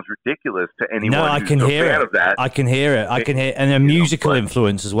know sounds ridiculous to anyone who's a fan of that. I can hear it. And a musical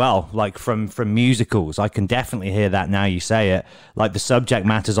influence as well, like from musicals. I can definitely hear that now you say it. Like the subject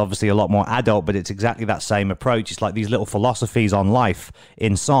matter is obviously a lot more adult, but it's exactly that same approach. It's like these little philosophies on life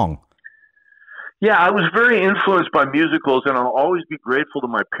in song. Yeah, I was very influenced by musicals, and I'll always be grateful to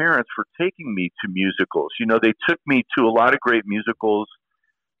my parents for taking me to musicals. They took me to a lot of great musicals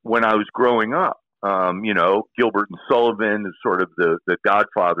when I was growing up. Gilbert and Sullivan is sort of the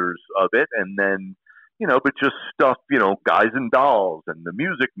godfathers of it, and then, but just stuff, Guys and Dolls and The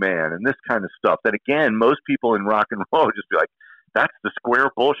Music Man and this kind of stuff that, again, most people in rock and roll just be like, that's the square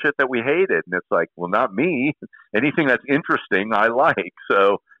bullshit that we hated. And it's like, well, not me. Anything that's interesting, I like.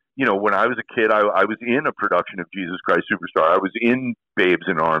 So, when I was a kid, I was in a production of Jesus Christ Superstar. I was in Babes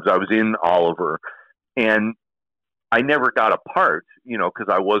in Arms. I was in Oliver. And I never got a part, because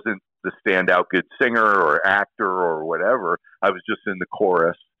I wasn't the standout good singer or actor or whatever. I was just in the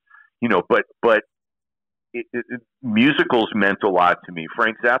chorus, but musicals meant a lot to me.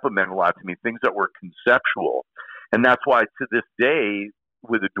 Frank Zappa meant a lot to me. Things that were conceptual, and that's why to this day,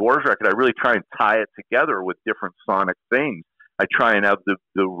 with the Dwarves record, I really try and tie it together with different sonic things. I try and have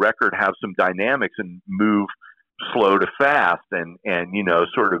the record have some dynamics and move slow to fast, and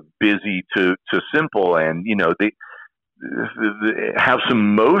sort of busy to simple, and they have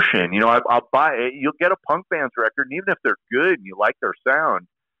some motion. I'll buy it. You'll get a punk band's record, and even if they're good and you like their sound,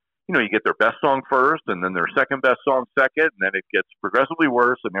 you get their best song first, and then their second best song second, and then it gets progressively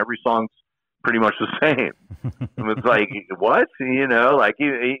worse, and every song's pretty much the same. And it's like, what? Like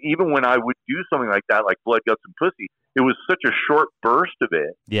even when I would do something like that, like Blood, Guts, and Pussy, it was such a short burst of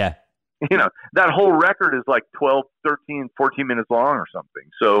it. Yeah. That whole record is like 12, 13, 14 minutes long or something.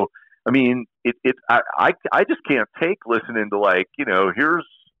 So, I mean, I just can't take listening to like, here's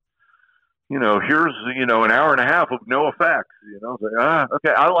an hour and a half of no effects. It's like,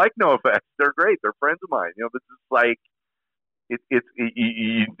 okay, I like no effects. They're great. They're friends of mine. But it's just like,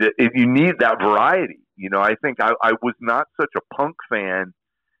 you need that variety. I think I was not such a punk fan.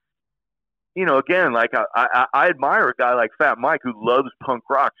 Again, like I admire a guy like Fat Mike who loves punk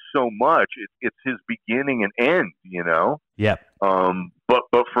rock so much. It's his beginning and end. Yeah.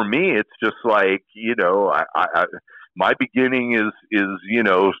 But for me, it's just like my beginning is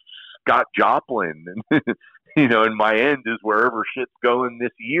Scott Joplin, and and my end is wherever shit's going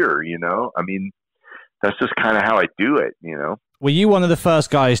this year. I mean, that's just kind of how I do it. Were you one of the first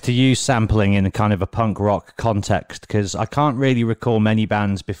guys to use sampling in a kind of a punk rock context? Because I can't really recall many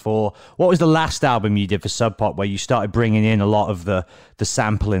bands before. What was the last album you did for Sub Pop where you started bringing in a lot of the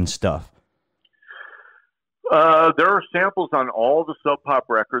sampling stuff? There are samples on all the Sub Pop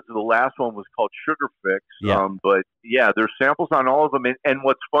records. The last one was called Sugar Fix. Yeah. But yeah, there's samples on all of them. And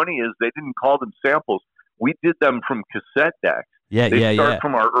what's funny is they didn't call them samples. We did them from cassette decks. They start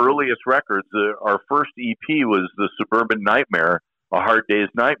from our earliest records. Our first EP was The Suburban Nightmare, A Hard Day's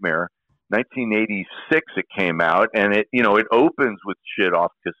Nightmare. 1986 it came out, and it opens with shit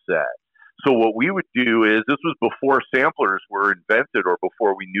off cassette. So what we would do is, this was before samplers were invented or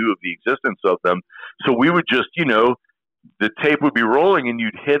before we knew of the existence of them. So we would just, the tape would be rolling and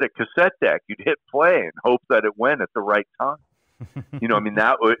you'd hit a cassette deck. You'd hit play and hope that it went at the right time. I mean,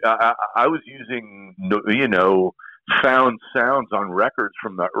 I was using, found sounds on records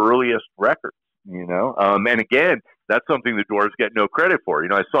from the earliest records, and again, that's something the Dwarves get no credit for.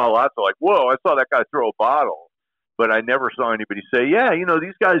 I saw lots of like, whoa, I saw that guy throw a bottle, but I never saw anybody say, yeah,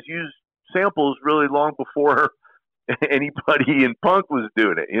 these guys used samples really long before anybody in punk was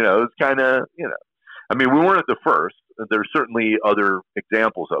doing it. It was kind of, I mean, we weren't the first. There's certainly other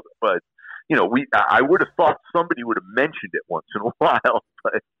examples of it, but I would have thought somebody would have mentioned it once in a while,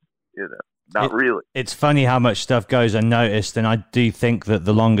 but not really. It's funny how much stuff goes unnoticed, and I do think that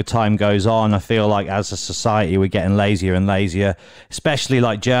the longer time goes on, I feel like as a society we're getting lazier and lazier, especially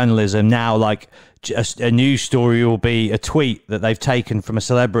like journalism now. Like just a news story will be a tweet that they've taken from a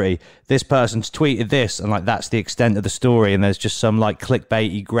celebrity. This person's tweeted this, and like that's the extent of the story, and there's just some like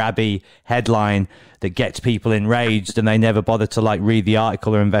clickbaity, grabby headline that gets people enraged, and they never bother to like read the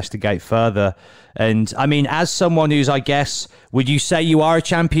article or investigate further. And I mean, as someone who's, I guess, would you say you are a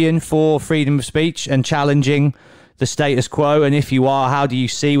champion for freedom of speech and challenging the status quo? And if you are, how do you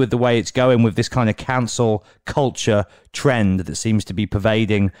see with the way it's going with this kind of cancel culture trend that seems to be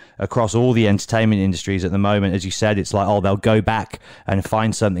pervading across all the entertainment industries at the moment? As you said, it's like, oh, they'll go back and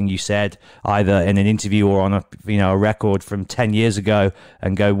find something you said either in an interview or on a record from 10 years ago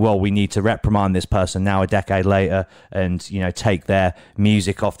and go, well, we need to reprimand this person now a decade later and, take their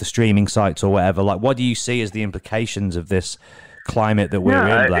music off the streaming sites or whatever. Like, what do you see as the implications of this climate that we're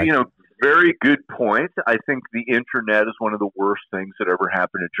in, Blag? Very good point. I think the internet is one of the worst things that ever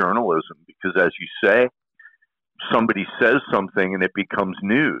happened to journalism because, as you say, somebody says something and it becomes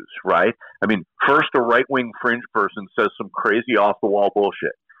news, right? I mean, first a right-wing fringe person says some crazy off-the-wall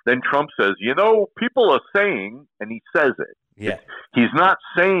bullshit. Then Trump says, people are saying, and he says it. Yeah. He's not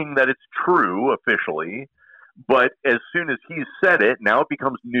saying that it's true officially, but as soon as he's said it, now it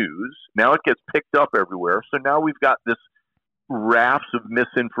becomes news. Now it gets picked up everywhere. So now we've got this rafts of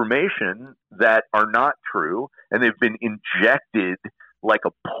misinformation that are not true, and they've been injected like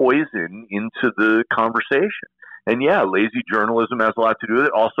a poison into the conversation. And yeah, lazy journalism has a lot to do with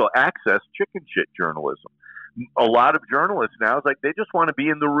it. Also, access chicken shit journalism. A lot of journalists now is like they just want to be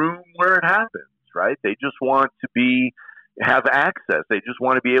in the room where it happens, right? They just want to have access. They just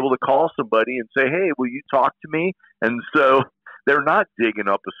want to be able to call somebody and say, "Hey, will you talk to me?" And so they're not digging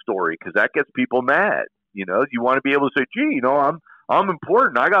up a story because that gets people mad. You want to be able to say, "Gee, I'm I'm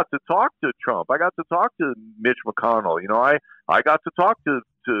important. I got to talk to Trump. I got to talk to Mitch McConnell. You know, I got to talk to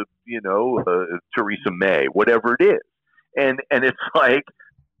Theresa May, whatever it is. And it's like,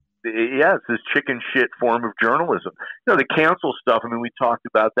 yeah, it's this chicken shit form of journalism. You know, the cancel stuff, I mean, we talked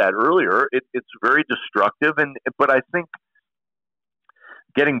about that earlier. It's very destructive. But I think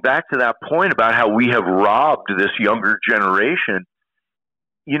getting back to that point about how we have robbed this younger generation,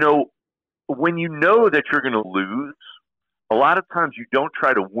 you know, when you know that you're going to lose, a lot of times you don't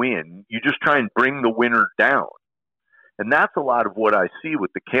try to win. You just try and bring the winner down. And that's a lot of what I see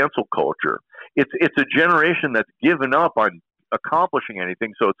with the cancel culture. It's a generation that's given up on accomplishing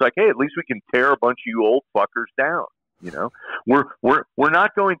anything. So it's like, hey, at least we can tear a bunch of you old fuckers down. You know, we're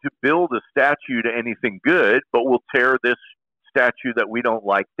not going to build a statue to anything good, but we'll tear this statue that we don't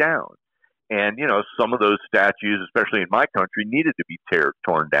like down. And, you know, some of those statues, especially in my country, needed to be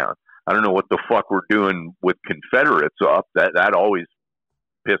torn down. I don't know what the fuck we're doing with Confederates up. That always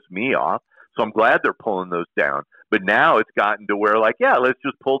pissed me off. So I'm glad they're pulling those down. But now it's gotten to where, like, yeah, let's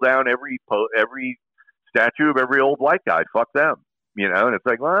just pull down every statue of every old white guy. Fuck them, you know. And it's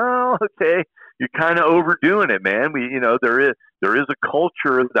like, well, okay, you're kind of overdoing it, man. There is a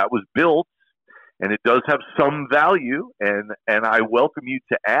culture that was built, and it does have some value, and I welcome you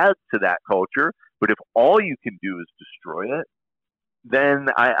to add to that culture. But if all you can do is destroy it, then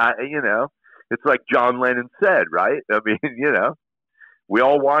I you know, it's like John Lennon said, right? I mean, you know, we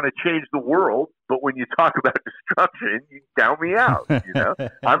all want to change the world, but when you talk about destruction, you count me out. You know,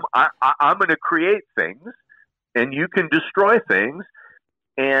 I'm going to create things, and you can destroy things,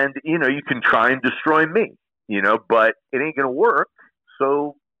 and you know, you can try and destroy me. You know, but it ain't going to work.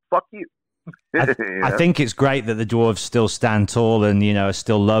 So fuck you. I think it's great that the Dwarves still stand tall and, you know, are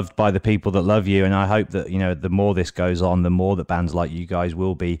still loved by the people that love you. And I hope that, you know, the more this goes on, the more that bands like you guys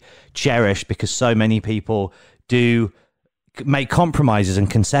will be cherished, because so many people do make compromises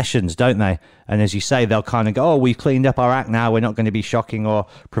and concessions, don't they? And as you say, they'll kind of go, oh, we've cleaned up our act now. We're not going to be shocking or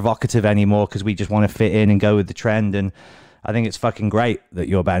provocative anymore because we just want to fit in and go with the trend. And I think it's fucking great that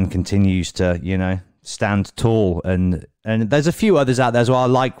your band continues to, you know, stand tall, and there's a few others out there as well.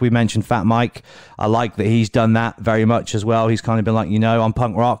 Like we mentioned Fat Mike. I like that he's done that very much as well. He's kind of been like, you know, I'm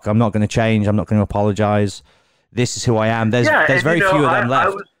punk rock. I'm not going to change. I'm not going to apologize. This is who I am. There's very few of them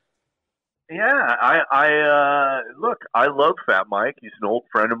left. Look, I love Fat Mike. He's an old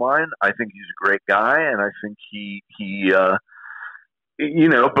friend of mine. I think he's a great guy, and I think he you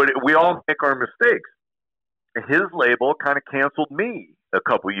know, but we all make our mistakes. His label kind of canceled me a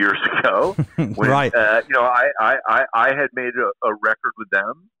couple years ago. When, right. You know, I had made a record with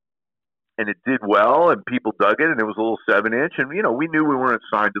them, and it did well, and people dug it, and it was a little 7-inch, and you know, we knew we weren't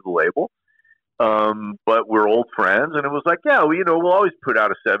signed to the label, but we're old friends, and it was like, yeah, well, you know, we'll always put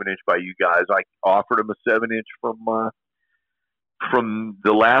out a 7-inch by you guys. I offered him a 7-inch from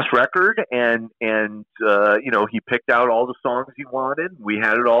the last record, and you know, he picked out all the songs he wanted. We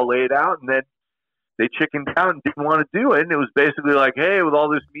had it all laid out, and then they chickened out and didn't want to do it. And it was basically like, hey, with all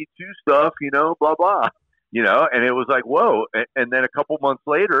this Me Too stuff, you know, blah, blah, you know, and it was like, whoa. And then a couple months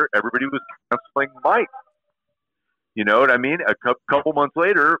later, everybody was canceling Mike. You know what I mean? A couple months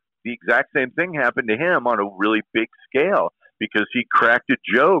later, the exact same thing happened to him on a really big scale, because he cracked a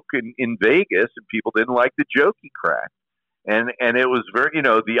joke in Vegas, and people didn't like the joke he cracked. And it was very, you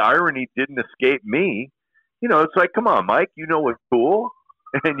know, the irony didn't escape me. You know, it's like, come on, Mike, you know what's cool,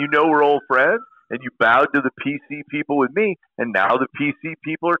 and you know we're old friends. And you bowed to the PC people with me, and now the PC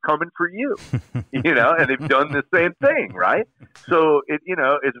people are coming for you, you know, and they've done the same thing, right? So you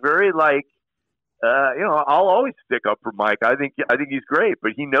know, it's very like, you know, I'll always stick up for Mike. I think he's great,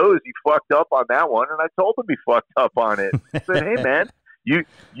 but he knows he fucked up on that one, and I told him he fucked up on it. I said, hey man,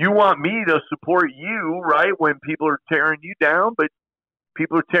 you want me to support you, right? When people are tearing you down, but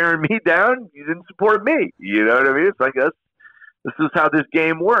people are tearing me down, you didn't support me. You know what I mean? It's like this is how this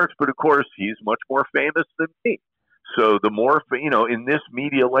game works, but of course he's much more famous than me. So the more, you know, in this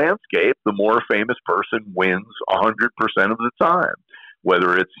media landscape, the more famous person wins 100% of the time.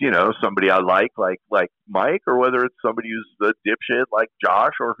 Whether it's, you know, somebody I like Mike, or whether it's somebody who's the dipshit like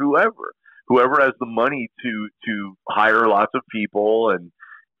Josh, or whoever has the money to hire lots of people and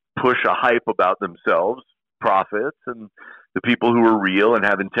push a hype about themselves, profits, and the people who are real and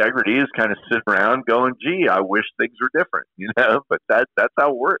have integrity is kind of sit around going, gee, I wish things were different, you know, but that's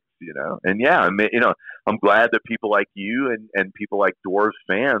how it works, you know? And yeah, I mean, you know, I'm glad that people like you and people like Dwarves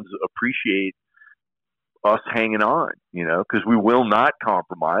fans appreciate us hanging on, you know, because we will not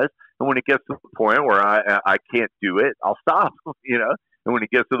compromise. And when it gets to the point where I can't do it, I'll stop, you know? And when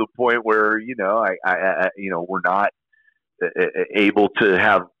it gets to the point where, you know, I you know, we're not able to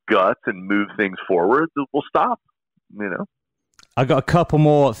have guts and move things forward, we'll stop, you know? I got a couple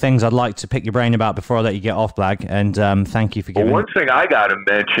more things I'd like to pick your brain about before I let you get off, Blag. And thank you for giving. Well, one thing I got to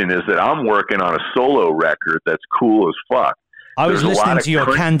mention is that I'm working on a solo record that's cool as fuck. I was listening to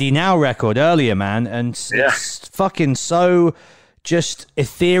your Candy Now record earlier, man, and it's fucking so just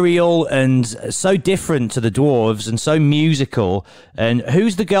ethereal and so different to the Dwarves and so musical. And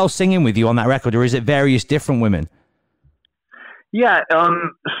who's the girl singing with you on that record, or is it various different women? Yeah,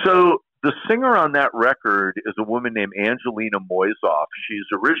 so the singer on that record is a woman named Angelina Moisoff. She's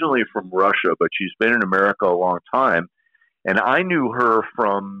originally from Russia, but she's been in America a long time. And I knew her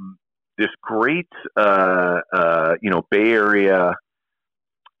from this great, Bay Area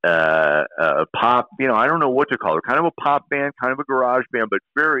pop, I don't know what to call her, kind of a pop band, kind of a garage band, but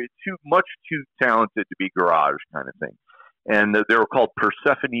much too talented to be garage kind of thing. And they were called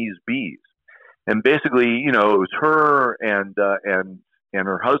Persephone's Bees. And basically, it was her and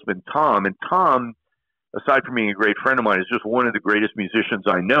her husband, Tom. And Tom, aside from being a great friend of mine, is just one of the greatest musicians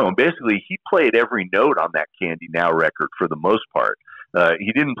I know. And basically, he played every note on that Candy Now record for the most part.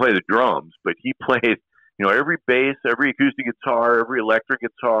 He didn't play the drums, but he played, every bass, every acoustic guitar, every electric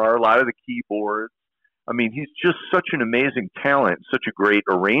guitar, a lot of the keyboards. I mean, he's just such an amazing talent, such a great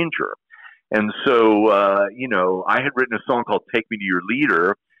arranger. And so, I had written a song called Take Me to Your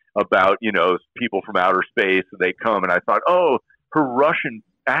Leader about, people from outer space, and they come, and I thought, oh, her Russian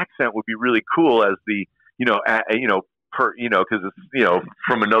accent would be really cool as the, because it's,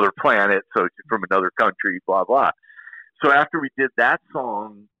 from another planet, so from another country, blah, blah. So after we did that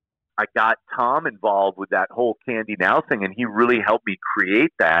song, I got Tom involved with that whole Candy Now thing, and he really helped me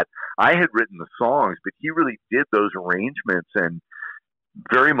create that. I had written the songs, but he really did those arrangements and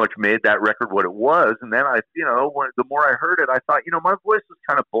very much made that record what it was. And then the more I heard it, I thought, my voice is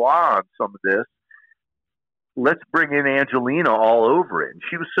kind of blah on some of this. Let's bring in Angelina all over it. And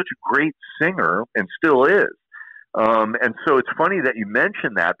she was such a great singer and still is. And so it's funny that you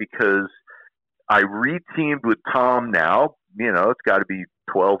mentioned that, because I re-teamed with Tom now, it's got to be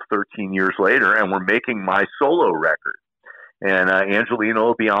 12, 13 years later, and we're making my solo record. And Angelina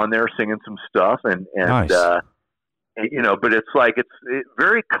will be on there singing some stuff. And nice. But it's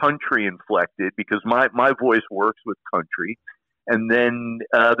very country inflected, because my voice works with country. And then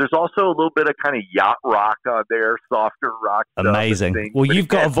there's also a little bit of kind of yacht rock on there, softer rock. Amazing. Well, you've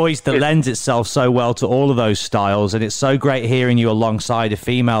got a voice that lends itself so well to all of those styles, and it's so great hearing you alongside a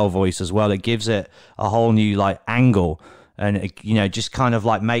female voice as well. It gives it a whole new angle, and it, just kind of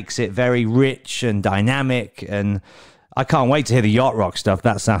makes it very rich and dynamic. And I can't wait to hear the yacht rock stuff.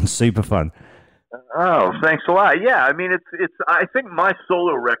 That sounds super fun. Oh, thanks a lot. Yeah, I mean, I think my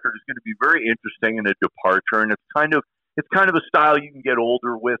solo record is going to be very interesting and a departure, and it's kind of a style you can get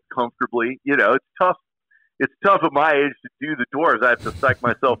older with comfortably. It's tough. It's tough at my age to do the Dwarves. I have to psych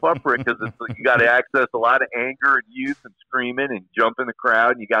myself up for it, because you got to access a lot of anger and youth and screaming and jump in the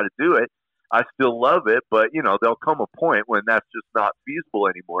crowd, and you got to do it. I still love it, but there'll come a point when that's just not feasible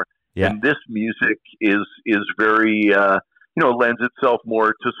anymore. Yeah. And this music is very lends itself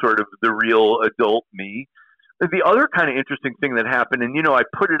more to sort of the real adult me. The other kind of interesting thing that happened, and I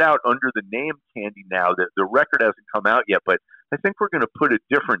put it out under the name Candy Now. That the record hasn't come out yet, but I think we're going to put a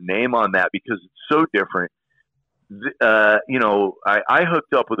different name on that, because it's so different. I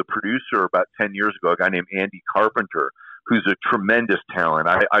hooked up with a producer about 10 years ago, a guy named Andy Carpenter, who's a tremendous talent.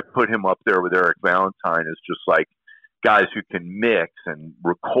 I put him up there with Eric Valentine as just guys who can mix and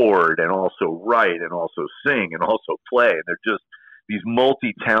record and also write and also sing and also play. And they're just these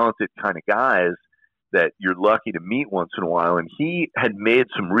multi-talented kind of guys that you're lucky to meet once in a while. And he had made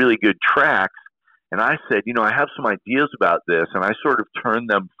some really good tracks. And I said, I have some ideas about this. And I sort of turned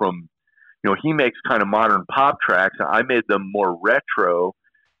them from, he makes kind of modern pop tracks. And I made them more retro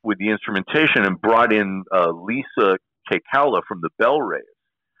with the instrumentation, and brought in Lisa Kekala from the Bell Rays,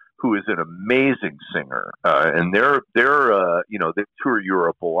 who is an amazing singer. And they tour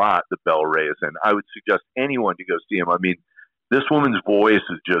Europe a lot, the Bell Rays. And I would suggest anyone to go see them. I mean, this woman's voice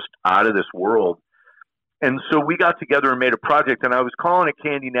is just out of this world. And so we got together and made a project, and I was calling it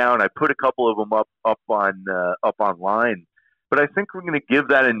Candy Now, and I put a couple of them up online. But I think we're going to give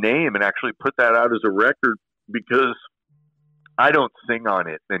that a name and actually put that out as a record, because I don't sing on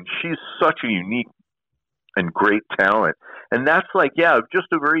it, and she's such a unique and great talent. And that's just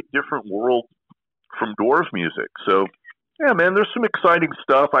a very different world from Dwarves music. So, yeah, man, there's some exciting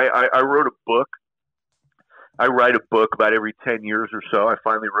stuff. I wrote a book. I write a book about every 10 years or so. I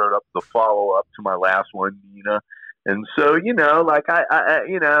finally wrote up the follow-up to my last one, Nina. And so,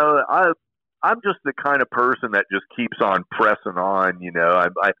 I'm just the kind of person that just keeps on pressing on.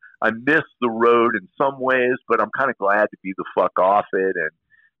 I miss the road in some ways, but I'm kind of glad to be the fuck off it. And,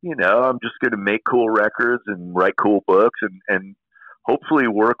 I'm just going to make cool records and write cool books and hopefully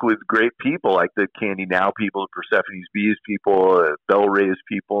work with great people like the Candy Now people, the Persephone's Bees people, Bell Rays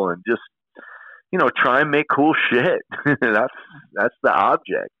people, and just, try and make cool shit. That's the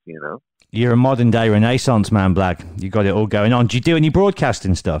object, You're a modern day Renaissance man, Blag. You got it all going on. Do you do any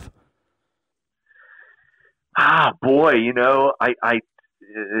broadcasting stuff? Boy, I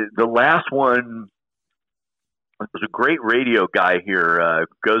the last one was a great radio guy here,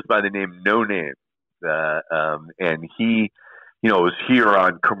 goes by the name No Name. And he, was here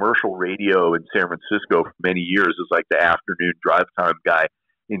on commercial radio in San Francisco for many years as like the afternoon drive time guy.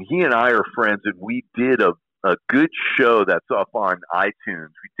 And he and I are friends, and we did a good show that's up on iTunes.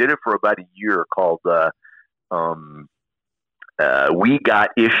 We did it for about a year called We Got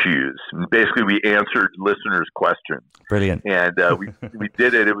Issues. And basically, we answered listeners' questions. Brilliant. And we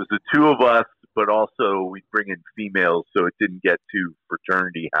did it. It was the two of us, but also we'd bring in females so it didn't get too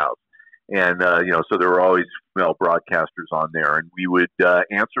fraternity house. And, so there were always female broadcasters on there, and we would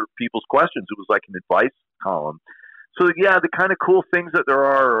answer people's questions. It was like an advice column. So, yeah, the kind of cool things that there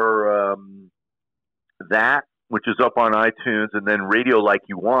are that, which is up on iTunes, and then Radio Like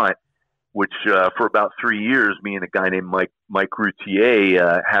You Want, which for about 3 years, me and a guy named Mike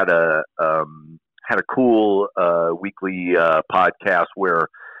Routier had a cool weekly podcast where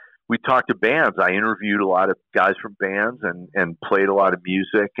we talked to bands. I interviewed a lot of guys from bands and played a lot of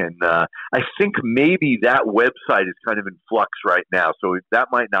music. And I think maybe that website is kind of in flux right now. So that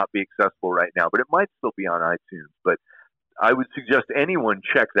might not be accessible right now, but it might still be on iTunes. But I would suggest anyone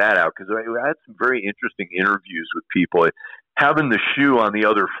check that out because I had some very interesting interviews with people. Having the shoe on the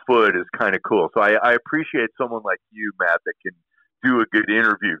other foot is kind of cool. So I appreciate someone like you, Matt, that can do a good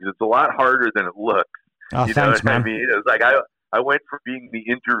interview because it's a lot harder than it looks. Oh, you thanks, know what man. I mean? It's like I went from being the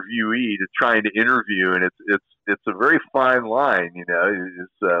interviewee to trying to interview, and it's a very fine line,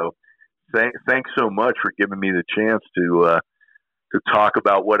 So thanks so much for giving me the chance to talk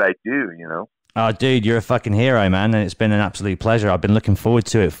about what I do, Oh, dude, you're a fucking hero, man, and it's been an absolute pleasure. I've been looking forward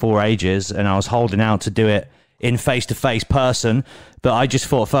to it for ages, and I was holding out to do it in face-to-face person, but I just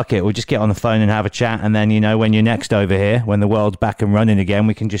thought, fuck it, we'll just get on the phone and have a chat, and then, when you're next over here, when the world's back and running again,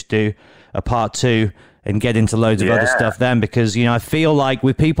 we can just do a part 2 and get into loads of other stuff then, because, I feel like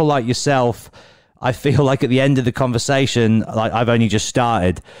with people like yourself, I feel like at the end of the conversation, like I've only just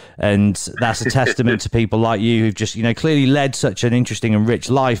started, and that's a testament to people like you who've just, clearly led such an interesting and rich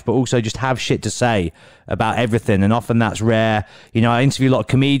life, but also just have shit to say about everything. And often that's rare. I interview a lot of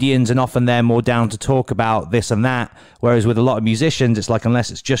comedians, and often they're more down to talk about this and that. Whereas with a lot of musicians, it's like,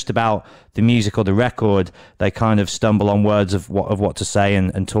 unless it's just about the music or the record, they kind of stumble on words of what to say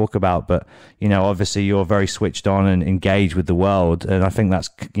and talk about. But, obviously you're very switched on and engaged with the world. And I think that's,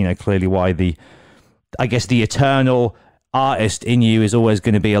 clearly why the eternal artist in you is always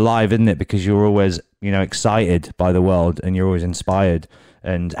going to be alive, isn't it? Because you're always, excited by the world, and you're always inspired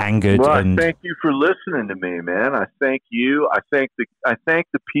and angered. Well, and thank you for listening to me, man. I thank you. I thank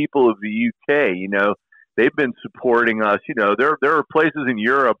the people of the UK. They've been supporting us. There are places in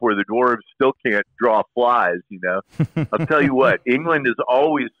Europe where the Dwarves still can't draw flies. I'll tell you what, England has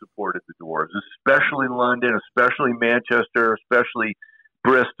always supported the Dwarves, especially London, especially Manchester, especially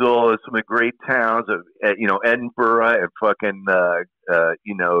Bristol, some of the great towns of Edinburgh and fucking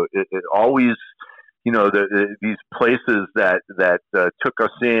it always these places that took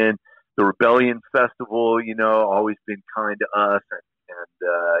us in. The Rebellion Festival, always been kind to us,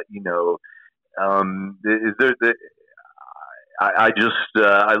 I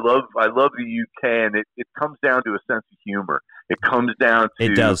love the UK, and it comes down to a sense of humor. It comes down to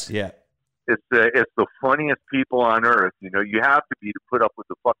it does, yeah. It's the funniest people on earth. You have to be to put up with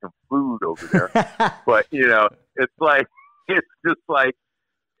the fucking food over there. But it's just like,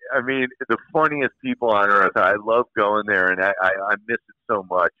 I mean, the funniest people on earth. I love going there, and I miss it so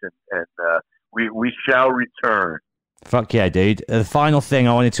much. And we shall return. Fuck yeah, dude. The final thing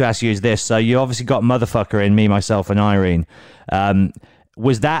I wanted to ask you is this. So you obviously got Motherfucker in Me, Myself, and Irene.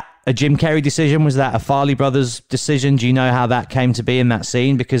 Was that a Jim Carrey decision? Was that a Farley Brothers decision? Do you know how that came to be in that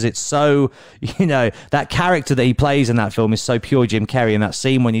scene? Because it's so, that character that he plays in that film is so pure Jim Carrey. In that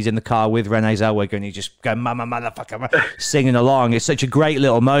scene when he's in the car with Renee Zellweger and he's just going, mama, motherfucker, singing along. It's such a great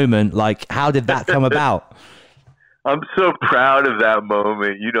little moment. Like, how did that come about? I'm so proud of that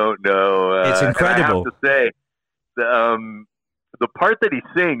moment. You don't know. It's incredible. And I have to say, the part that he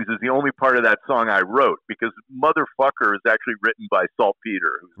sings is the only part of that song I wrote, because Motherfucker is actually written by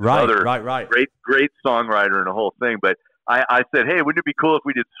Saltpeter, who's another great songwriter and the whole thing. But I said, hey, wouldn't it be cool if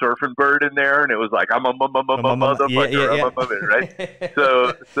we did Surfing Bird in there? And it was like, I'm a motherfucker, right?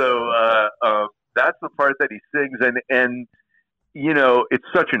 So that's the part that he sings. And you know, it's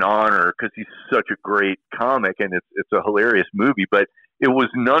such an honor because he's such a great comic and it's a hilarious movie. But it was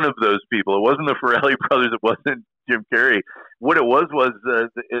none of those people. It wasn't the Farrelly brothers. It wasn't Jim Carrey. What it was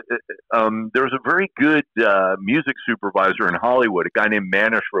there was a very good music supervisor in Hollywood, a guy named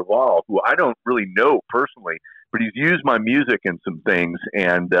Manish Raval, who I don't really know personally, but he's used my music in some things.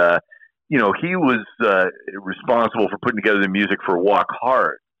 And, you know, he was responsible for putting together the music for Walk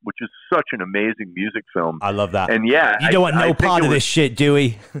Hard, which is such an amazing music film. I love that. And yeah, you don't want no part of this shit, do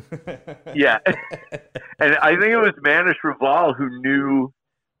we? Yeah. And I think it was Manish Raval who knew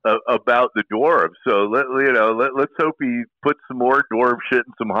about the Dwarves. So let's hope he puts some more Dwarf shit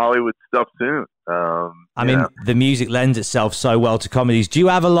and some Hollywood stuff soon. I mean, the music lends itself so well to comedies. Do you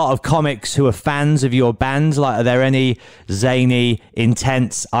have a lot of comics who are fans of your bands? Like, are there any zany,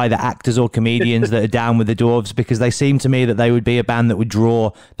 intense, either actors or comedians that are down with the Dwarves? Because they seem to me that they would be a band that would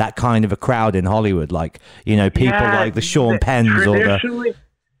draw that kind of a crowd in Hollywood. Like, you know, people like the Sean Penns or the...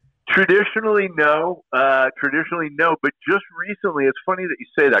 Traditionally, no. But just recently, it's funny that you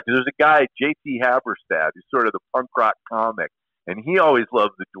say that because there's a guy, J.T. Haberstad, who's sort of the punk rock comic, and he always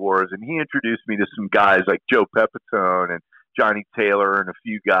loved the Dwarves, and he introduced me to some guys like Joe Pepitone and Johnny Taylor and a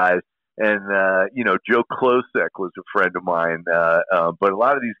few guys. And, you know, Joe Klosek was a friend of mine. But a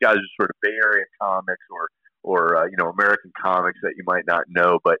lot of these guys are sort of Bay Area comics or you know, American comics that you might not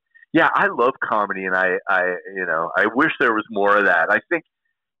know. But, yeah, I love comedy, and I wish there was more of that. I think,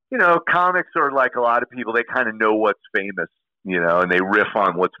 you know, comics are like a lot of people. They kind of know what's famous, you know, and they riff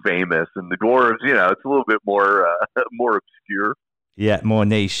on what's famous. And the Dwarves, you know, it's a little bit more more obscure. Yeah, more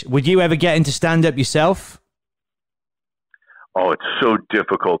niche. Would you ever get into stand-up yourself? Oh, it's so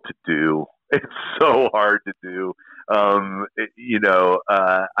difficult to do. It's so hard to do. You know,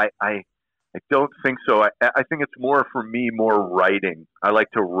 I don't think so. I think it's more for me, more writing. I like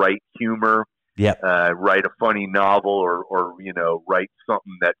to write humor. Yep. Write a funny novel or, you know, write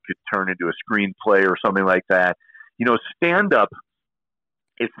something that could turn into a screenplay or something like that. You know, stand-up,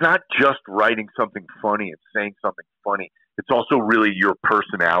 it's not just writing something funny and saying something funny. It's also really your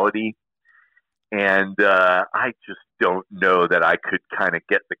personality. And I just don't know that I could kind of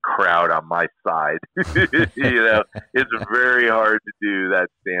get the crowd on my side. You know, it's very hard to do that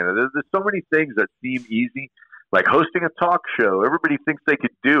stand-up. There's so many things that seem easy. Like hosting a talk show, everybody thinks they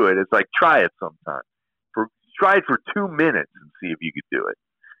could do it. It's like, try it sometime. Try it for 2 minutes and see if you could do it.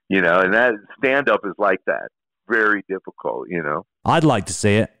 You know, and that stand-up is like that. Very difficult, you know. I'd like to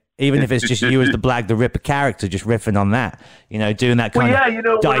see it, even if it's just you as the Blag the Ripper character, just riffing on that. You know, doing that kind of you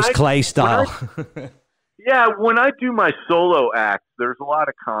know, Dice Clay style. When I do my solo act, there's a lot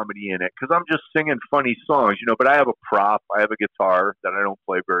of comedy in it because I'm just singing funny songs, you know, but I have a prop. I have a guitar that I don't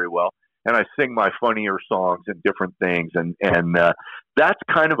play very well. And I sing my funnier songs and different things, and that's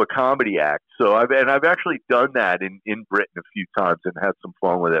kind of a comedy act. So I've actually done that in Britain a few times and had some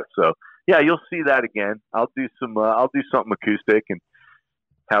fun with it. So yeah, you'll see that again. I'll do something acoustic and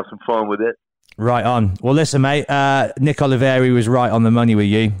have some fun with it. Right on. Well, listen, mate. Nick Oliveri was right on the money with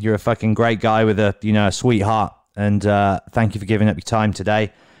you. You're a fucking great guy with a sweetheart, and thank you for giving up your time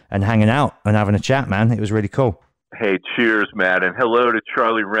today and hanging out and having a chat, man. It was really cool. Hey, cheers, Matt, and hello to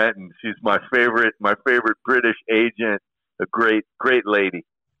Charlie Renton. She's my favorite British agent, a great lady.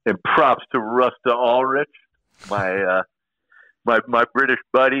 And props to Rusta Ulrich, my British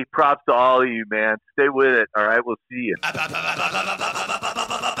buddy. Props to all of you, man. Stay with it. All right, we'll see you.